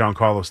faith in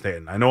Giancarlo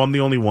Stanton. I know I'm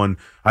the only one.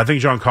 I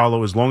think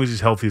Giancarlo, as long as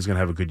he's healthy, is going to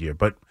have a good year.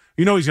 But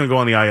he's going to go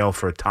on the IL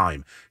for a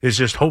time. It's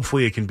just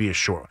hopefully it can be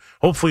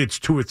hopefully it's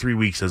 2 or 3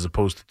 weeks as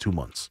opposed to 2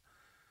 months.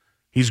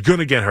 He's going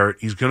to get hurt.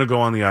 He's going to go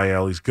on the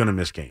IL. He's going to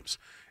miss games.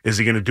 Is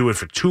he going to do it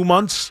for 2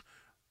 months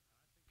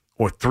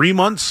or 3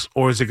 months,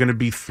 or is it going to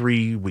be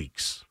 3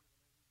 weeks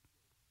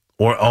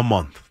or a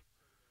month?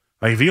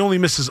 Like if he only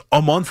misses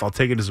a month, I'll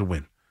take it as a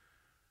win.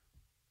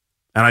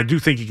 And I do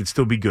think he can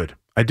still be good.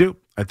 I do.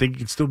 I think he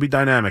can still be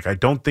dynamic. I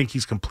don't think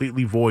he's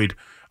completely void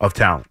of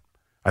talent.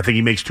 I think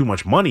he makes too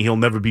much money. He'll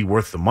never be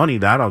worth the money.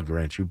 That I'll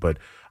grant you. But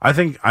I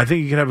think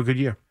he can have a good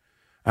year.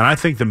 And I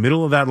think the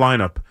middle of that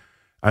lineup,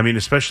 I mean,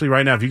 especially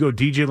right now, if you go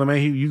DJ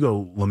LeMahieu, you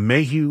go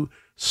LeMahieu,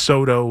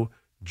 Soto,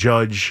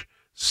 Judge,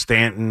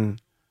 Stanton,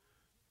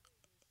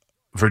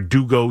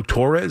 Verdugo,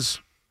 Torres.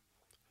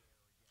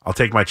 I'll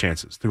take my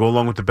chances. To go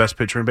along with the best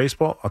pitcher in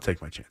baseball, I'll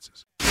take my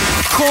chances.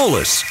 Call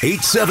us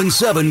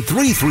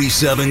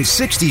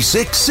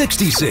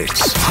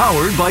 877-337-6666.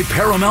 Powered by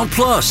Paramount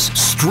Plus.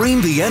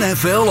 Stream the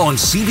NFL on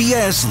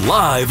CBS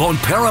live on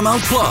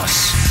Paramount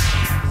Plus.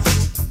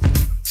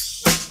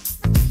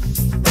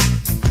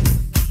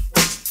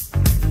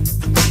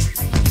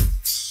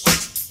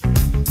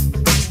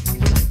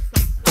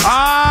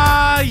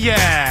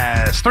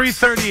 Yes,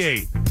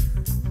 3:38.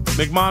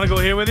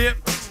 McMonagle here with you.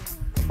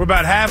 We're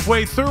about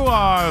halfway through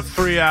our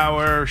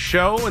 3-hour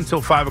show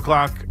until 5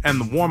 o'clock,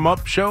 and the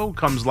warm-up show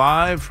comes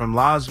live from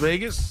Las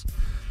Vegas,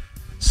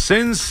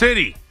 Sin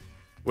City,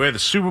 where the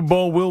Super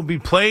Bowl will be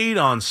played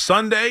on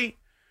Sunday.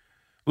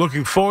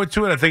 Looking forward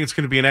to it. I think it's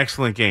going to be an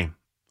excellent game.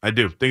 I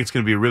do. Think it's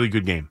going to be a really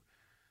good game.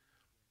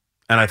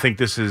 And I think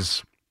this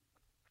is,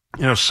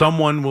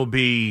 someone will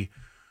be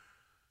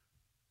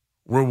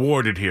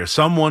rewarded here.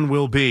 Someone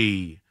will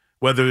be,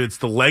 whether it's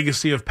the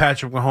legacy of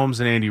Patrick Mahomes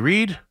and Andy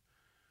Reid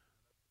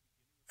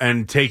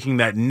and taking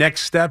that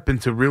next step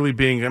into really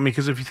being,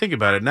 because if you think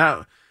about it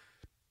now,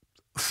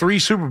 3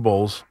 Super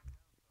Bowls,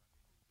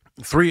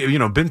 3,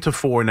 been to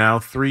 4 now,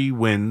 3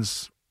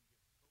 wins.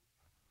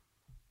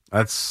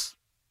 It's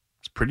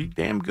pretty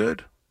damn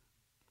good.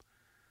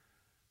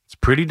 It's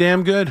pretty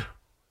damn good.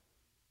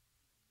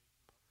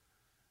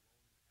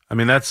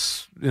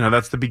 That's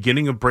the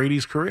beginning of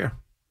Brady's career.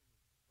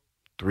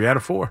 3 out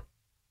of 4.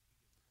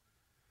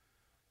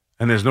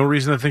 And there's no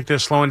reason to think they're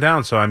slowing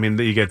down. So,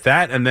 you get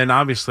that. And then,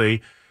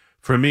 obviously,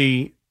 for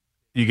me,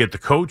 you get the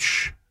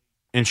coach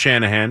in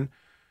Shanahan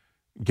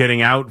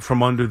getting out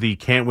from under the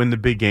can't win the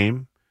big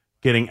game,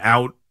 getting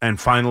out and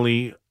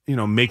finally,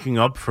 making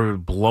up for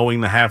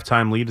blowing the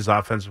halftime lead as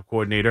offensive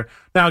coordinator.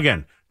 Now,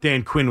 again,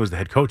 Dan Quinn was the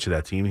head coach of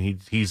that team.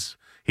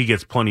 He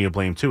gets plenty of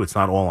blame, too. It's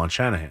not all on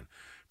Shanahan.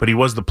 But he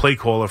was the play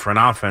caller for an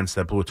offense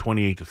that blew a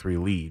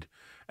 28-3 lead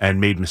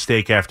and made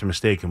mistake after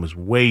mistake and was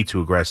way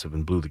too aggressive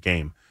and blew the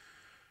game.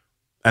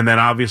 And then,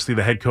 obviously,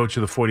 the head coach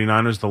of the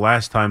 49ers, the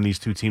last time these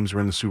two teams were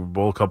in the Super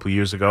Bowl a couple of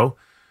years ago,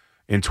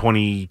 in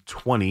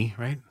 2020,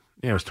 right?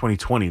 Yeah, it was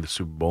 2020, the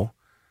Super Bowl.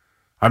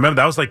 I remember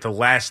that was like the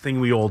last thing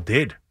we all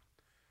did.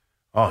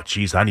 Oh,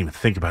 geez, I didn't even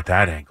think about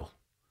that angle.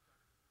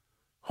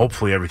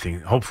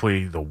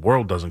 Hopefully the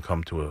world doesn't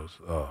come to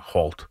a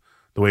halt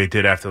the way it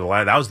did after the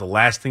last. That was the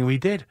last thing we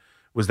did,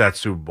 was that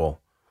Super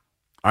Bowl.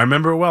 I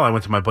remember it well. I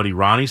went to my buddy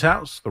Ronnie's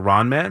house, the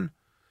Ron Man.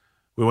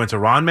 We went to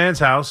Ron Man's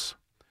house.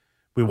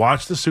 We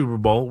watched the Super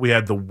Bowl. We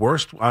had the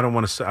worst. I don't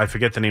want to say. I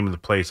forget the name of the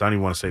place. I don't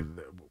even want to say.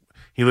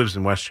 He lives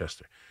in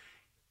Westchester.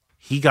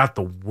 He got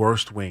the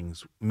worst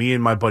wings. Me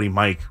and my buddy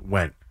Mike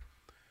went.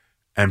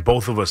 And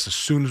both of us, as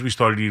soon as we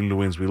started eating the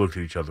wings, we looked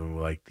at each other and we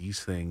were like,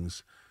 these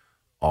things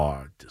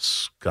are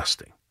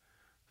disgusting.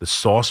 The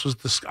sauce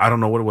was I don't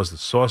know what it was. The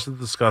sauce was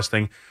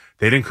disgusting.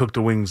 They didn't cook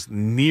the wings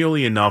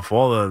nearly enough.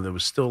 It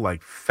was still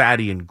like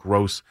fatty and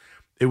gross.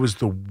 It was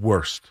the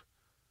worst.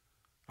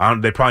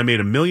 They probably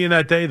made $1 million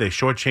that day. They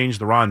shortchanged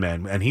the Ron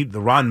Man. And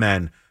the Ron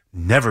Man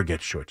never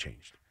gets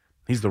shortchanged.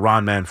 He's the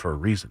Ron Man for a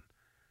reason.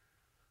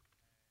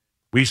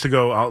 We used to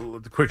go,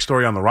 the quick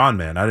story on the Ron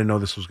Man. I didn't know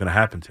this was going to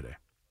happen today.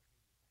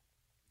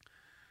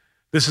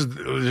 This is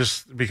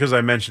just because I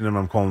mentioned him,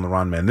 I'm calling the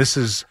Ron Man. This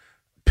is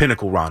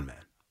Pinnacle Ron Man.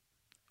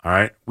 All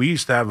right? We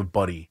used to have a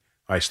buddy.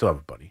 I still have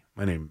a buddy.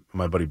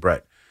 My buddy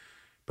Brett.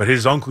 But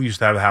his uncle used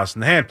to have a house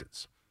in the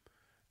Hamptons.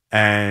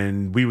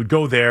 And we would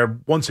go there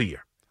once a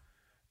year.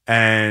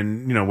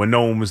 And, when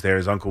no one was there,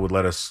 his uncle would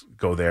let us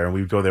go there. And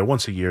we would go there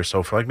once a year.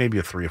 So for like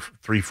maybe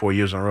 4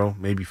 years in a row,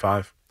 maybe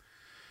 5.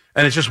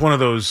 And it's just one of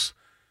those,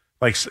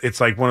 it's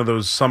like one of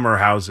those summer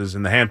houses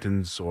in the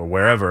Hamptons or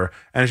wherever.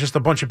 And it's just a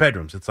bunch of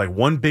bedrooms. It's like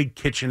one big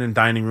kitchen and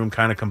dining room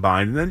kind of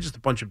combined. And then just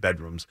a bunch of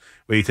bedrooms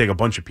where you take a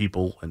bunch of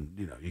people and,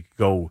 you can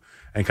go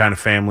and kind of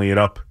family it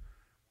up.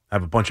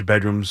 Have a bunch of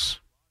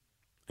bedrooms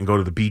and go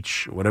to the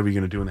beach or whatever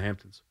you're going to do in the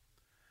Hamptons.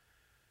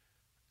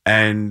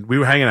 And we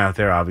were hanging out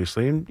there,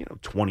 obviously, and,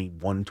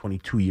 21,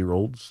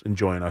 22-year-olds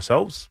enjoying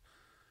ourselves.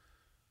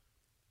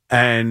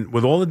 And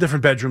with all the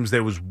different bedrooms,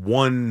 there was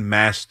one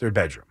master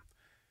bedroom.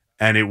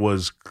 And it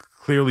was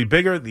clearly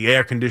bigger. The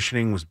air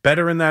conditioning was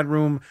better in that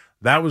room.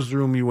 That was the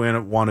room you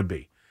want to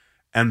be.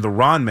 And the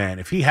Ron Man,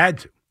 if he had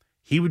to,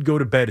 he would go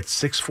to bed at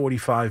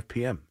 6:45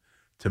 p.m.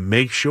 to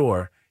make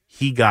sure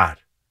he got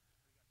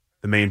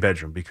the main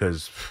bedroom,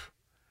 because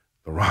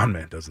the Ron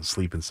Man doesn't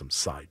sleep in some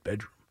side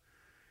bedroom.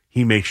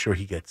 He makes sure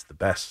he gets the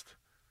best.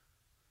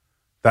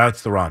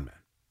 That's the Ron Man.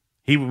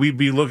 We'd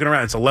be looking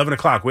around. It's 11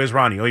 o'clock. Where's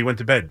Ronnie? Oh, he went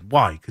to bed.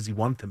 Why? Because he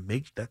wanted to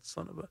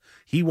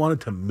he wanted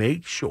to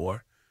make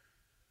sure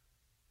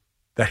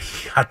that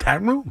he got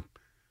that room.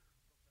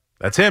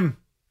 That's him.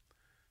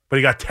 But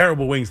he got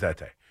terrible wings that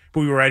day. But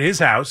we were at his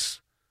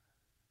house,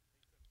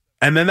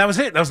 and then that was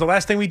it. That was the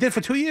last thing we did for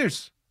 2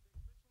 years.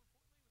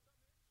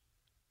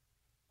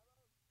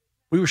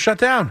 We were shut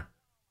down.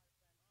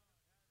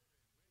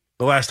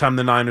 The last time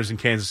the Niners in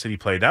Kansas City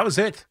played. That was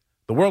it.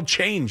 The world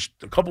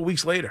changed a couple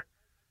weeks later.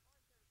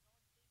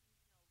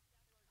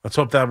 Let's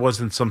hope that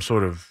wasn't some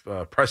sort of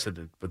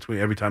precedent between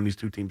every time these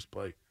two teams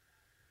play.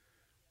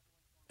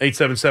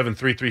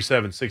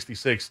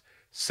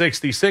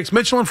 877-337-6666.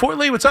 Mitchell in Fort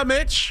Lee. What's up,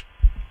 Mitch?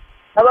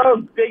 Hello,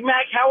 Big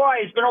Mac. How are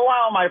you? It's been a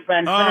while, my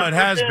friend. Oh, it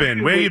has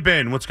been. Where you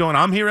been? What's going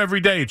on? I'm here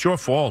every day. It's your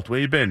fault. Where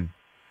you been?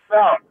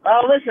 Well,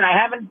 listen, I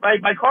haven't,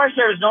 my car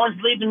service, no one's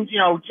leaving,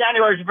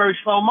 January is a very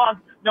slow month.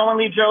 No one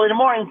leaves early in the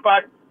morning,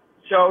 but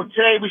so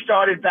today we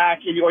started back,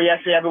 or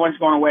yesterday everyone's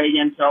going away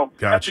again, so gotcha.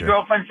 That's the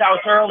girlfriend's house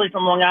early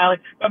from Long Island.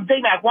 But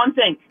Big Mac, one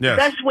thing, yes.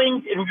 Best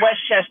wings in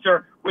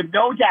Westchester, with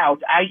no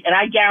doubt,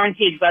 I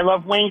guarantee it, because I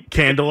love wings.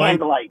 Candlelight?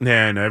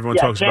 Yeah, no, everyone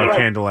talks about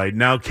Candlelight.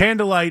 Now,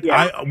 Candlelight,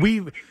 yeah.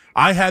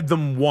 I had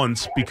them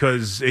once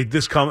because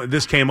this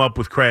came up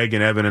with Craig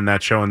and Evan in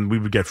that show, and we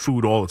would get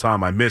food all the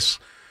time. I miss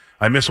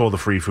all the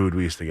free food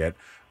we used to get.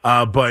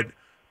 But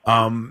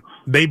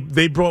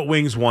They brought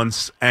wings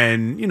once,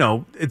 and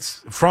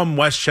it's from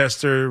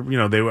Westchester.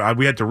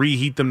 We had to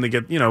reheat them to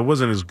get. It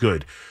wasn't as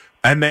good,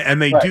 and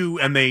they Right. do,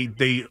 and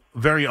they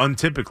very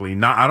untypically.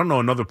 Not I don't know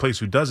another place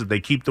who does it. They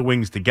keep the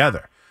wings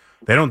together.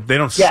 They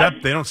don't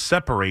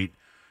separate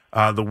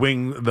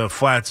the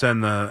flats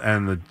and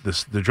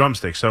the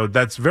drumstick. So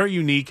that's very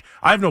unique.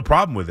 I have no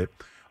problem with it,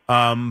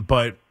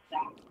 but.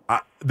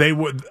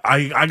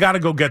 I got to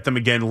go get them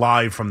again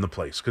live from the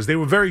place because they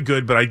were very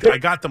good, but I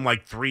got them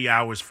like 3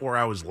 hours, 4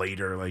 hours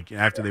later, like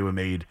after they were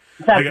made.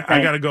 I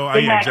got to go.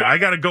 I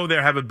got to go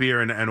there, have a beer,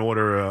 and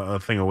order a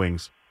thing of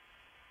wings.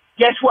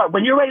 Guess what?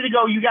 When you're ready to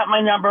go, you got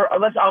my number.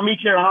 I'll meet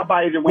you and I'll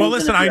buy you the wings. Well,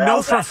 listen, I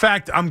know for a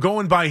fact I'm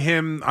going by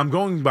him. I'm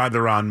going by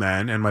the Ron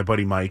Man and my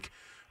buddy Mike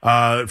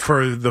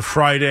for the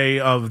Friday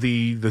of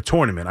the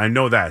tournament. I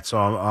know that, so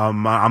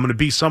I'm going to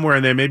be somewhere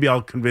in there. Maybe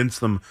I'll convince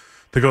them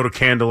to go to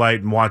Candlelight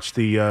and watch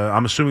the.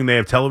 I'm assuming they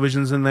have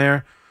televisions in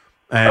there.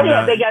 And,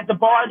 they got the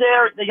bar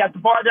there. And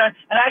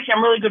actually,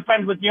 I'm really good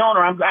friends with the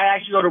owner. I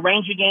actually go to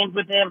Ranger games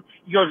with him.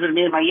 He goes with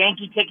me and my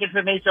Yankee tickets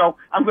with me, so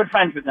I'm good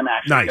friends with him.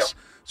 Actually, nice. Too.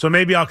 So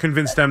maybe I'll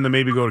convince them to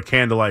maybe go to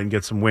Candlelight and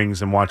get some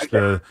wings and watch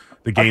the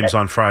games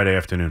on Friday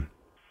afternoon.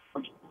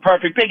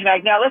 Perfect. Big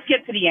night. Now let's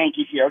get to the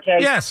Yankees here, okay?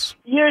 Yes.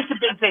 Here's the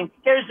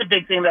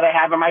big thing that I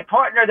have, and my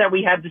partner that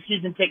we have the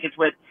season tickets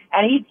with,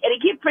 and he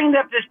keeps bringing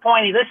up this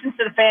point. He listens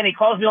to the fan. He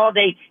calls me all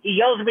day. He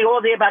yells at me all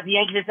day about the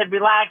Yankees. I said,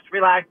 relax.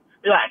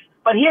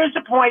 But here's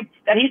the point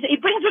that he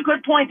brings a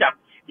good point up.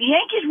 The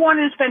Yankees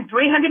wanted to spend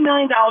 $300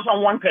 million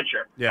on one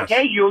pitcher. Yes.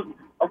 Okay.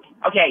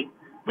 Okay.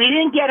 We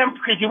didn't get him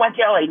because he went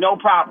to LA. No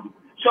problem.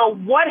 So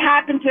what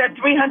happened to that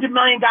 $300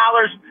 million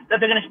that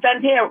they're going to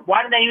spend here?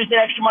 Why didn't they use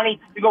that extra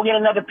money to go get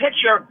another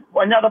pitcher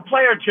or another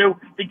player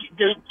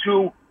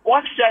to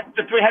offset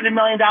the $300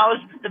 million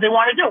that they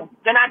want to do?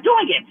 They're not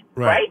doing it,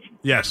 right?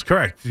 Yes,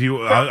 correct.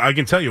 I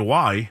can tell you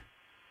why.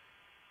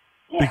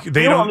 Yeah.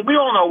 We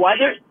all know why.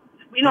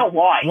 We know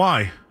why.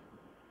 Why?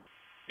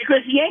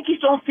 Because the Yankees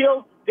don't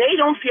feel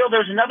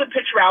there's another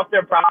pitcher out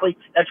there probably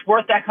that's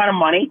worth that kind of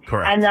money.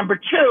 Correct. And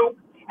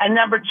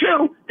number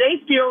two,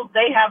 they feel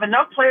they have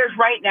enough players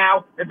right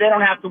now that they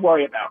don't have to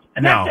worry about.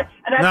 And that's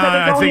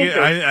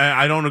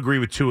I don't agree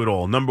with two at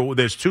all.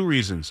 There's two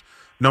reasons.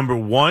 Number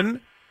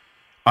one,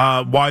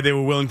 why they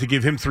were willing to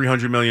give him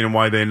 $300 million and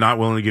why they're not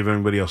willing to give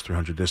anybody else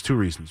 $300. There's two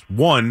reasons.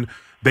 One,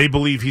 they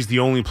believe he's the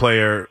only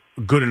player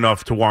good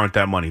enough to warrant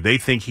that money. They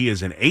think he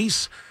is an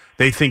ace.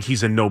 They think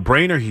he's a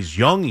no-brainer. He's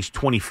young. He's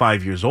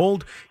 25 years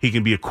old. He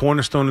can be a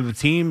cornerstone of the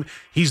team.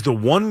 He's the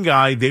one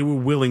guy they were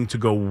willing to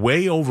go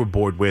way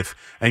overboard with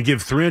and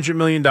give $300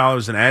 million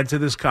and add to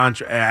this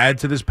add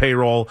to this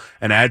payroll,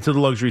 and add to the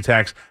luxury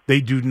tax.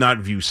 They do not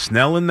view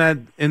Snell in that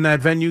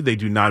venue. They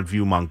do not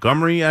view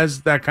Montgomery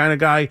as that kind of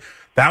guy.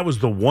 That was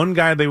the one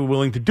guy they were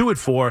willing to do it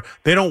for.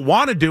 They don't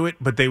want to do it,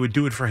 but they would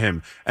do it for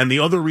him. And the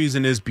other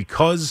reason is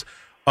because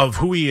of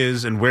who he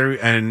is and where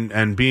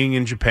and being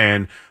in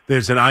Japan,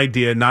 there's an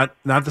idea, not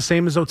the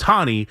same as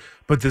Ohtani,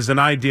 but there's an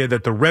idea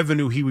that the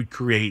revenue he would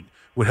create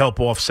would help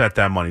offset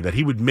that money, that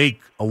he would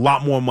make a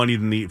lot more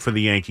money for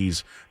the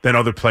Yankees than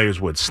other players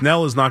would.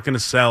 Snell is not going to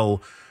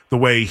sell the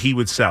way he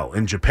would sell.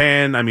 In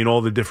Japan, I mean, all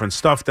the different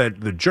stuff,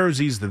 that the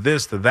jerseys, the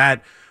this, the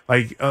that,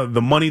 like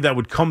the money that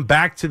would come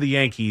back to the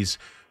Yankees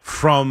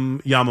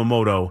from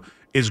Yamamoto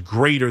is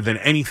greater than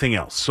anything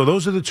else. So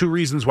those are the two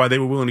reasons why they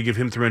were willing to give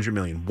him $300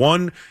 million.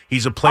 One,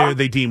 he's a player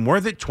they deem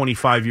worth it,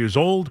 25 years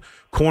old,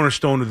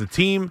 cornerstone of the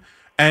team,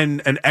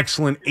 and an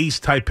excellent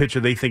ace-type pitcher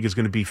they think is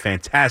going to be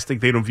fantastic.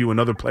 They don't view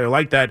another player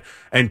like that.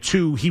 And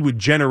two, he would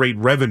generate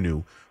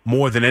revenue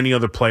more than any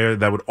other player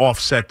that would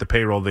offset the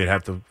payroll they'd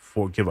have to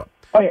give up.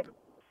 Okay.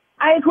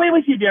 I agree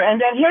with you there. And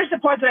then here's the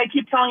part that I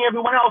keep telling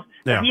everyone else.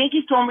 Yeah. The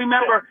Yankees don't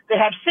remember they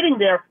have sitting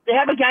there, they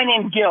have a guy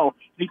named Gil.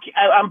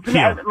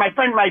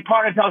 My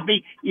partner tells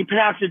me you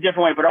pronounce it a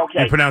different way, but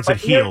okay. You pronounce it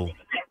heel.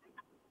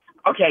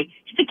 Okay.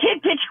 The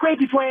kid pitched great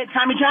before he had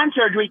Tommy John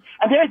surgery.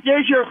 And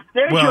there's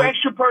your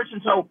extra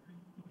person. So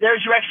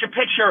there's your extra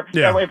pitcher.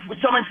 Yeah. If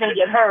someone's going to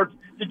get hurt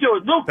to do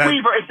it. Luke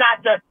Weaver is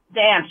not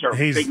the answer.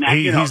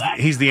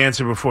 He's the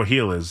answer before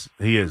heel is.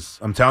 He is.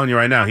 I'm telling you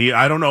right now.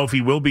 I don't know if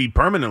he will be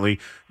permanently.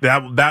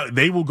 That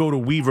they will go to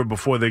Weaver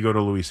before they go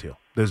to Luis Heel.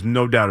 There's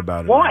no doubt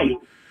about it. Why?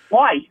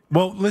 Why?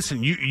 Well,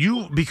 listen,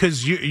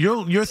 because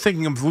you're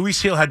thinking of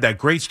Luis Heel had that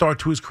great start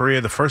to his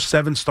career. The first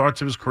 7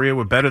 starts of his career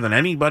were better than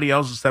anybody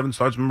else's 7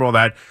 starts. Remember all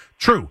that?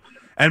 True.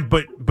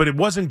 But it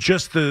wasn't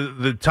just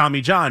the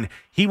Tommy John.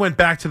 He went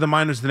back to the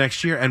minors the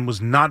next year and was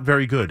not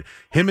very good.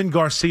 Him and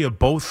Garcia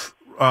both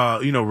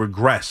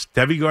regressed.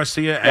 Devi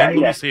Garcia and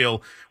Luis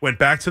Heel went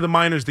back to the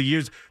minors the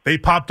years they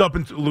popped up.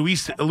 In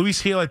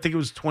Luis Heel, I think it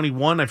was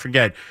 21, I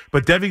forget.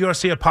 But Devi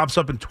Garcia pops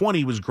up in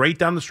 20, was great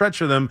down the stretch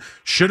for them.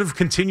 Should have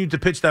continued to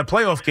pitch that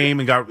playoff game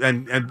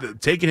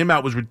and taking him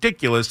out was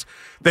ridiculous.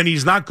 Then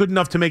he's not good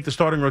enough to make the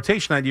starting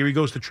rotation that year. He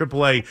goes to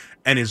AAA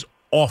and is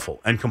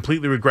awful and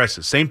completely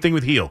regresses. Same thing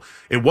with Heel.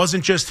 It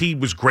wasn't just he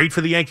was great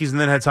for the Yankees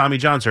and then had Tommy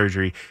John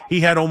surgery.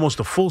 He had almost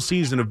a full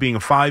season of being a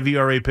 5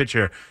 ERA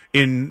pitcher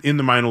in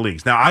the minor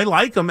leagues. Now, I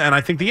like him, and I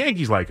think the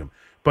Yankees like him.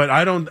 But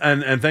I don't,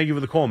 and thank you for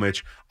the call,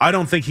 Mitch. I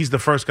don't think he's the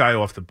first guy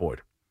off the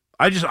board.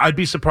 I'd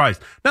be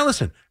surprised. Now,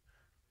 listen,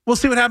 we'll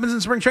see what happens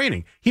in spring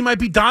training. He might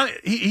be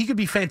he could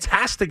be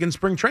fantastic in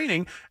spring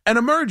training and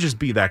emerge as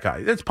be that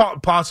guy. That's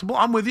possible.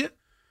 I'm with you.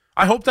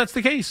 I hope that's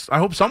the case. I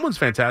hope someone's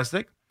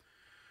fantastic.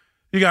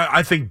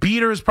 I think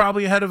Beater is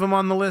probably ahead of him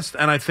on the list,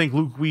 and I think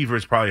Luke Weaver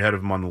is probably ahead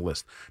of him on the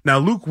list. Now,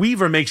 Luke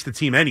Weaver makes the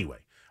team anyway.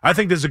 I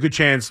think there's a good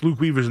chance Luke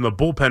Weaver's in the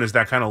bullpen as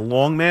that kind of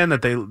long man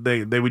that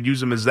they would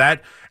use him as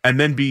that, and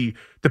then be,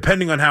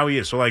 depending on how he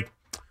is. So, like,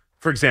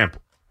 for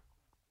example,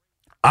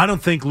 I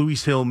don't think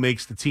Luis Hill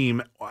makes the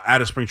team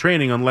out of spring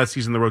training unless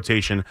he's in the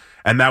rotation,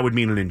 and that would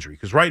mean an injury.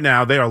 Because right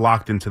now, they are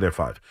locked into their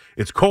 5.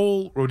 It's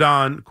Cole,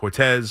 Rodon,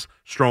 Cortez,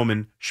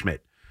 Stroman,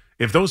 Schmidt.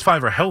 If those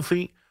 5 are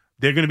healthy,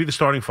 they're going to be the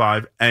starting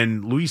 5,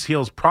 and Luis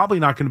Hill's probably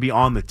not going to be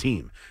on the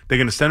team. They're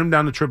going to send him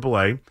down to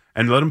AAA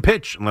and let him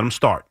pitch and let him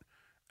start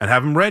and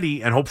have him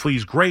ready, and hopefully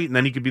he's great, and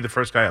then he could be the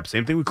first guy up.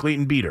 Same thing with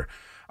Clayton Beater.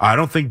 I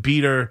don't think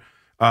Beater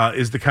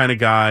is the kind of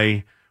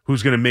guy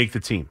who's going to make the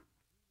team.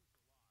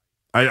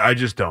 I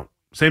just don't.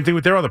 Same thing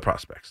with their other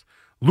prospects.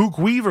 Luke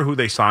Weaver, who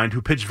they signed,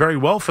 who pitched very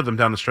well for them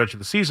down the stretch of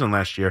the season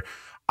last year,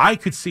 I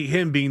could see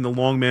him being the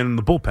long man in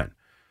the bullpen.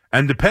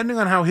 And depending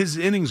on how his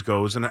innings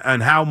goes and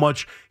how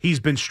much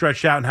he's been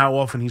stretched out and how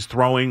often he's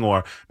throwing,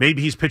 or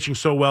maybe he's pitching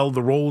so well,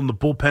 the role in the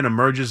bullpen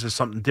emerges as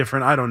something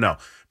different. I don't know.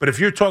 But if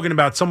you're talking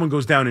about someone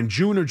goes down in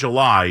June or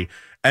July,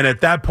 and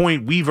at that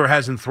point Weaver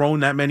hasn't thrown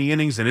that many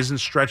innings and isn't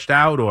stretched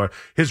out, or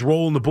his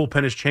role in the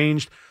bullpen has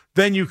changed,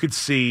 then you could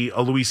see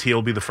a Luis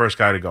Hill be the first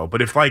guy to go.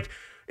 But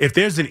if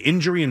there's an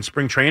injury in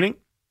spring training,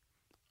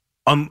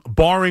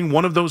 barring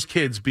one of those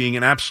kids being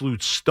an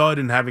absolute stud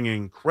and having an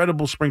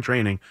incredible spring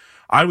training,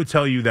 I would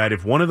tell you that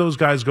if one of those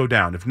guys go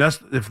down, if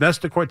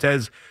Nestor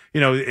Cortez,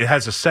 it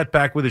has a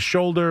setback with his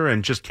shoulder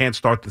and just can't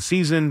start the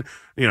season,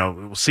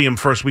 we'll see him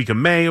first week of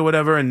May or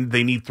whatever, and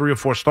they need 3 or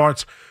 4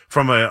 starts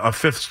from a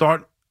 5th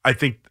start, I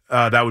think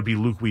that would be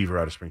Luke Weaver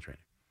out of spring training.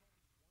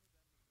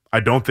 I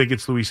don't think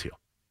it's Luis Hill.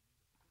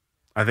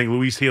 I think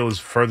Luis Hill is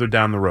further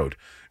down the road.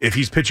 If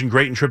he's pitching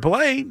great in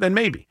AAA, then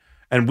maybe.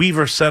 And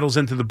Weaver settles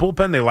into the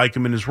bullpen. They like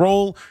him in his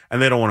role,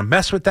 and they don't want to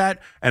mess with that,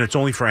 and it's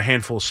only for a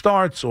handful of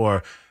starts,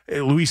 or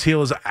Luis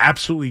Hill is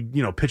absolutely,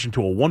 pitching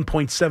to a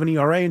 1.7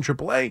 ERA in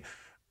AAA,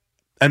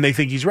 and they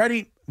think he's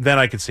ready, then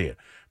I could see it.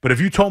 But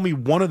if you told me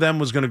one of them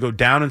was going to go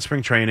down in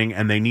spring training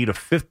and they need a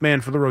 5th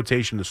man for the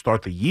rotation to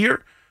start the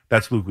year,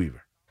 that's Luke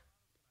Weaver.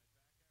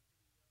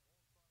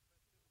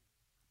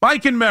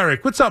 Mike and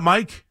Merrick. What's up,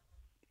 Mike?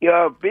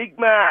 Yo, Big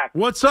Mac.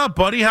 What's up,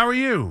 buddy? How are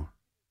you?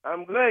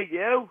 I'm good,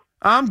 you?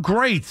 I'm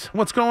great.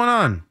 What's going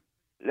on?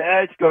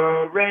 Let's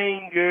go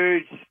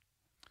Rangers.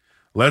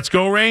 Let's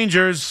go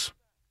Rangers.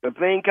 They're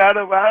playing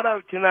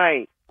Colorado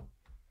tonight.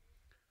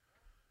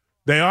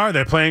 They are.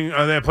 They're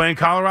playing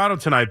Colorado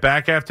tonight,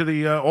 back after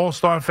the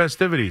All-Star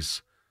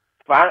festivities.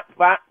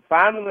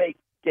 Finally,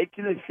 get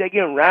to the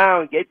second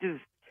round. Get to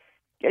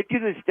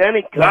the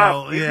Stanley Cup.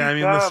 Well, yeah, I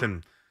mean,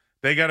 listen,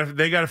 they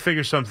gotta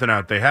figure something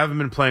out. They haven't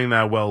been playing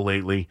that well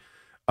lately.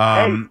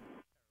 Hey,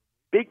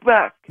 Big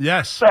Mac.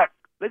 Yes. Look,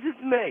 listen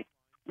to me.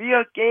 We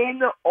are getting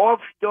the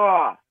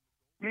All-Star.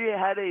 We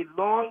had a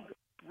long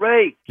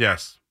break.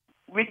 Yes.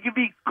 We could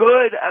be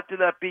good after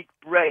that big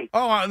break.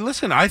 Oh,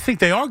 listen, I think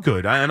they are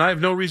good, and I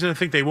have no reason to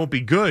think they won't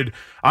be good.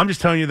 I'm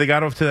just telling you they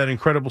got off to that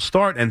incredible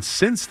start, and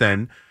since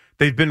then,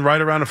 they've been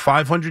right around a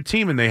 500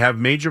 team, and they have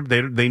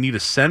they need a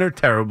center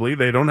terribly.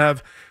 They don't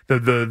have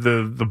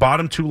the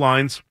bottom 2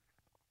 lines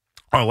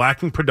are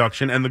lacking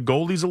production, and the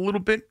goalie's a little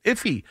bit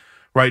iffy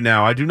right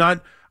now.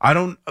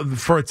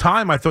 For a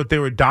time, I thought they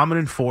were a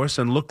dominant force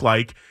and looked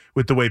like,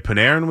 with the way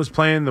Panarin was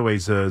playing, the way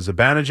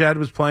Zibanejad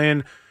was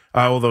playing,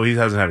 although he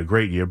hasn't had a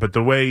great year, but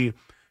the way,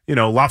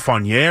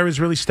 Lafreniere has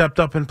really stepped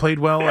up and played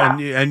well,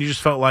 and you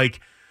just felt like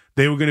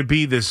they were going to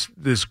be this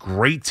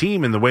great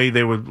team, and the way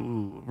they were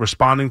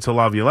responding to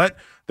Laviolette,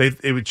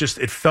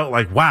 it felt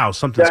like, wow,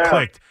 something's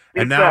clicked.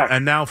 And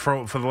now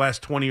for the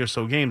last 20 or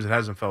so games, it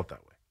hasn't felt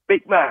that way.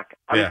 Big Mac,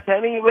 I'm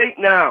telling you right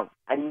now,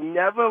 I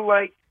never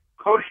liked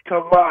Coach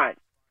Karan.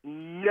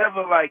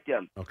 Never liked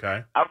him.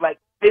 Okay. I'm like,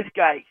 this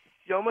guy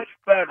so much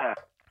better.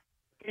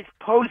 His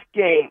post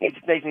game is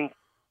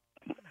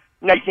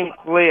nice and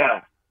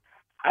clear.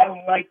 I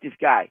don't like this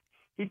guy.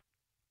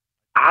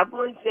 I'm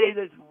going to say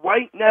this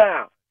right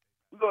now.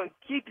 We're going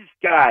to keep this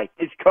guy,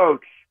 this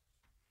coach.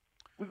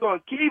 We're going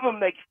to keep him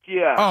next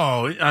year.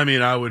 Oh, I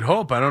mean, I would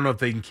hope. I don't know if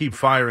they can keep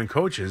firing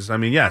coaches. I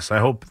mean, yes, I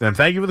hope. And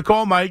thank you for the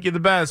call, Mike. You're the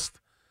best.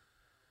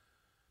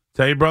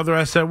 Tell your brother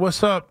I said,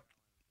 what's up?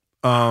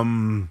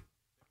 I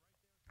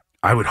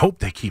would hope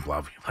they keep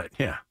Laviolette,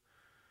 yeah.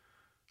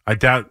 I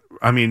doubt,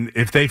 I mean,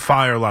 if they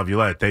fire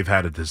Laviolette, they've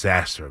had a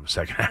disaster of the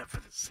second half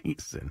of the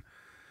season.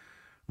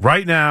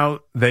 Right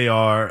now, they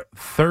are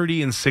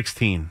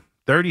 30-16.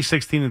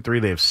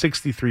 30-16-3. They have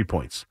 63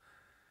 points.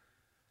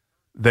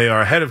 They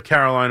are ahead of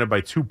Carolina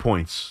by 2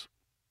 points,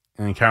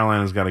 and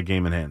Carolina's got a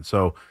game in hand.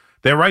 So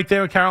they're right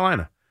there with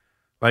Carolina.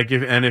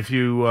 If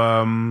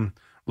you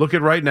look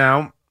at right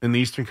now in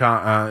the Eastern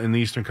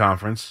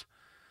Conference,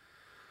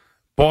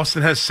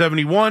 Boston has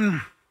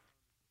 71.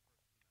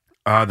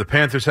 The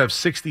Panthers have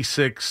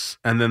 66,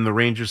 and then the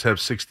Rangers have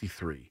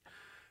 63.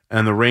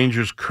 And the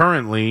Rangers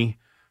currently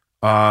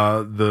they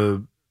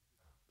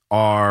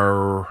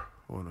are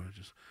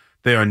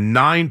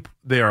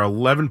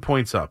 11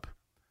 points up.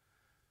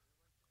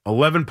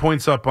 11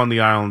 points up on the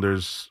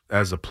Islanders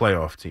as a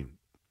playoff team.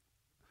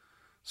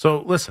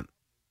 So listen,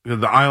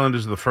 the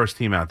Islanders are the first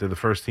team out. They're the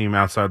first team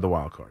outside the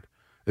wild card.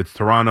 It's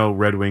Toronto,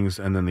 Red Wings,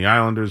 and then the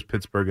Islanders,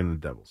 Pittsburgh, and the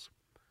Devils.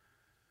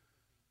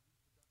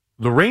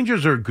 The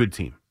Rangers are a good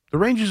team. The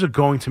Rangers are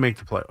going to make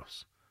the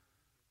playoffs.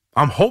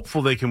 I'm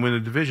hopeful they can win the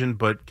division,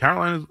 but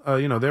Carolina,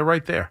 they're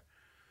right there.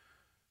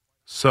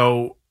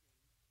 So,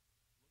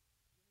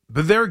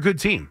 but they're a good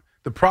team.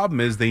 The problem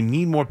is they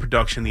need more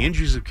production. The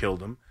injuries have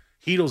killed them.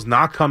 Heedle's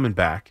not coming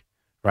back,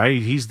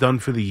 right? He's done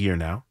for the year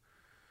now.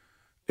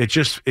 It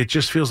just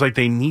feels like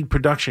they need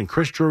production.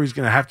 Chris Drury's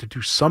going to have to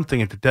do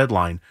something at the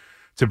deadline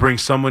to bring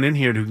someone in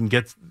here who can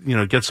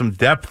get some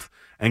depth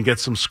and get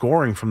some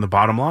scoring from the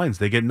bottom lines.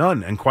 They get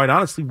none. And quite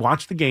honestly,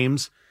 watch the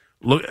games.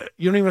 Look,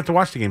 you don't even have to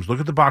watch the games. Look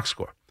at the box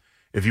score.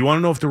 If you want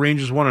to know if the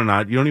Rangers won or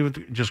not, you don't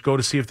even just go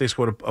to see if they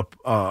scored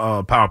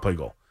a power play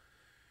goal.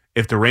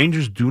 If the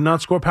Rangers do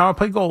not score power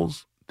play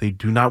goals, they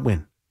do not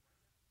win.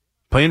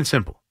 Plain and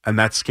simple. And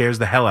that scares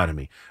the hell out of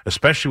me,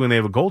 especially when they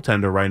have a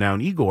goaltender right now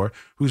in Igor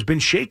who's been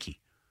shaky.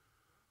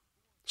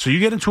 So you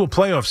get into a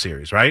playoff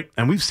series, right?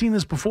 And we've seen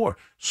this before.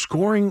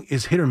 Scoring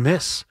is hit or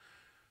miss.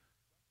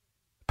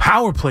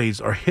 Power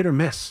plays are hit or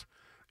miss.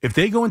 If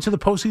they go into the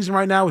postseason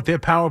right now with their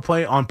power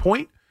play on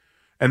point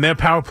and their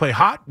power play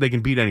hot, they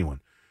can beat anyone.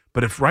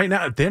 But if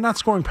they're not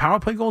scoring power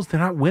play goals, they're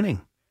not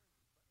winning.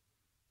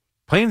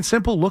 Plain and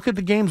simple, look at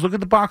the games, look at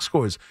the box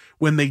scores.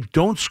 When they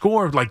don't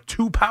score like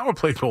 2 power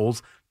play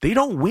goals, they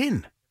don't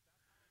win.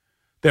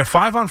 Their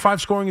 5-on-5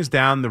 scoring is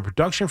down. The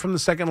production from the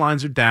second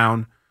lines are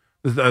down.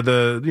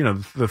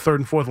 The third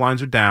and fourth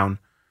lines are down.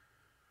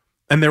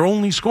 And they're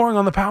only scoring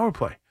on the power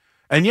play.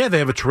 And yeah, they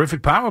have a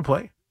terrific power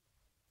play.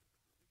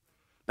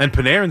 And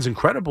Panarin's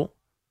incredible.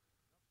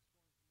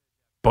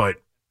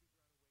 But,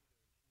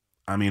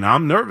 I mean,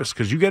 I'm nervous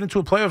because you get into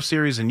a playoff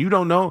series and you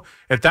don't know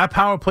if that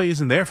power play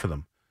isn't there for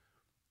them.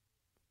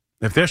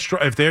 If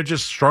they're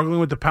just struggling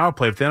with the power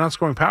play, if they're not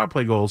scoring power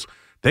play goals,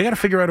 they got to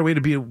figure out a way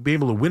to be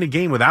able to win a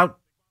game without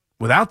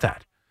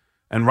that.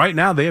 And right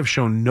now, they have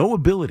shown no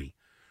ability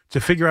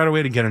to figure out a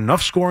way to get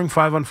enough scoring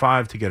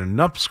 5-on-5, to get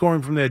enough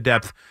scoring from their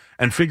depth,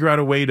 and figure out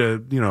a way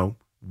to,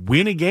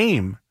 win a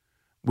game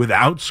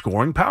without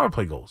scoring power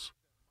play goals.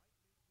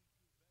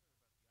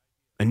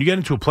 And you get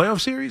into a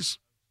playoff series,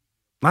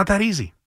 not that easy.